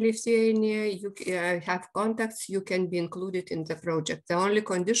institution in Lithuania, you have contacts, you can be included in the project. The only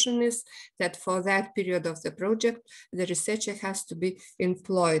condition is that for that period of the project, the researcher has to be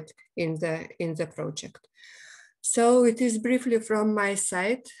employed in the project. So it is briefly from my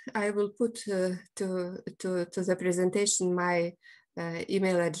side. I will put to the presentation my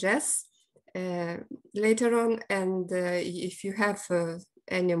email address later on, and if you have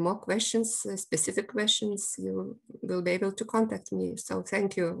any more questions, specific questions, you will be able to contact me. So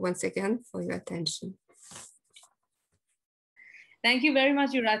thank you once again for your attention. Thank you very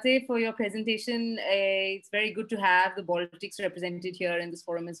much, Jūratė, for your presentation. It's very good to have the Baltics represented here in this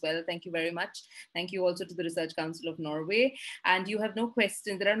forum as well. Thank you very much. Thank you also to the Research Council of Norway. And you have no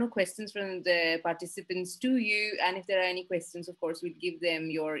questions. There are no questions from the participants to you. And if there are any questions, of course, we'll give them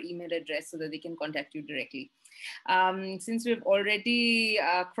your email address so that they can contact you directly. Since we've already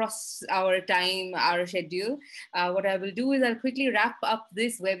crossed our time, our schedule, what I will do is I'll quickly wrap up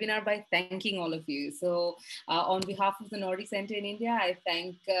this webinar by thanking all of you. So on behalf of the Nordic Center in India, I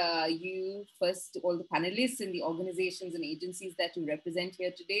thank you first, all the panelists and the organizations and agencies that you represent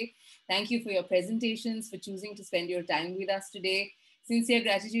here today. Thank you for your presentations, for choosing to spend your time with us today. Sincere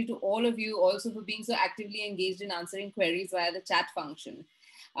gratitude to all of you also for being so actively engaged in answering queries via the chat function.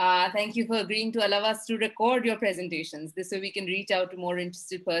 Thank you for agreeing to allow us to record your presentations. This way we can reach out to more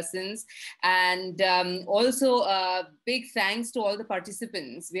interested persons. And also big thanks to all the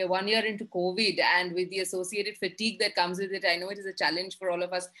participants. We are 1 year into COVID, and with the associated fatigue that comes with it, I know it is a challenge for all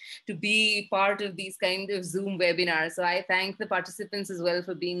of us to be part of these kind of Zoom webinars. So I thank the participants as well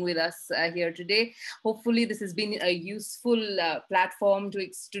for being with us here today. Hopefully this has been a useful platform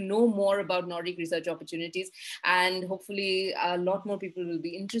to know more about Nordic research opportunities, and hopefully a lot more people will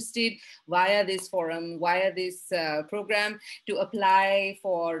be interested via this forum, via this program, to apply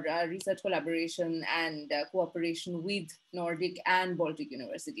for research collaboration and cooperation with Nordic and Baltic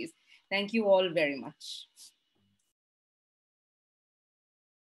universities. Thank you all very much.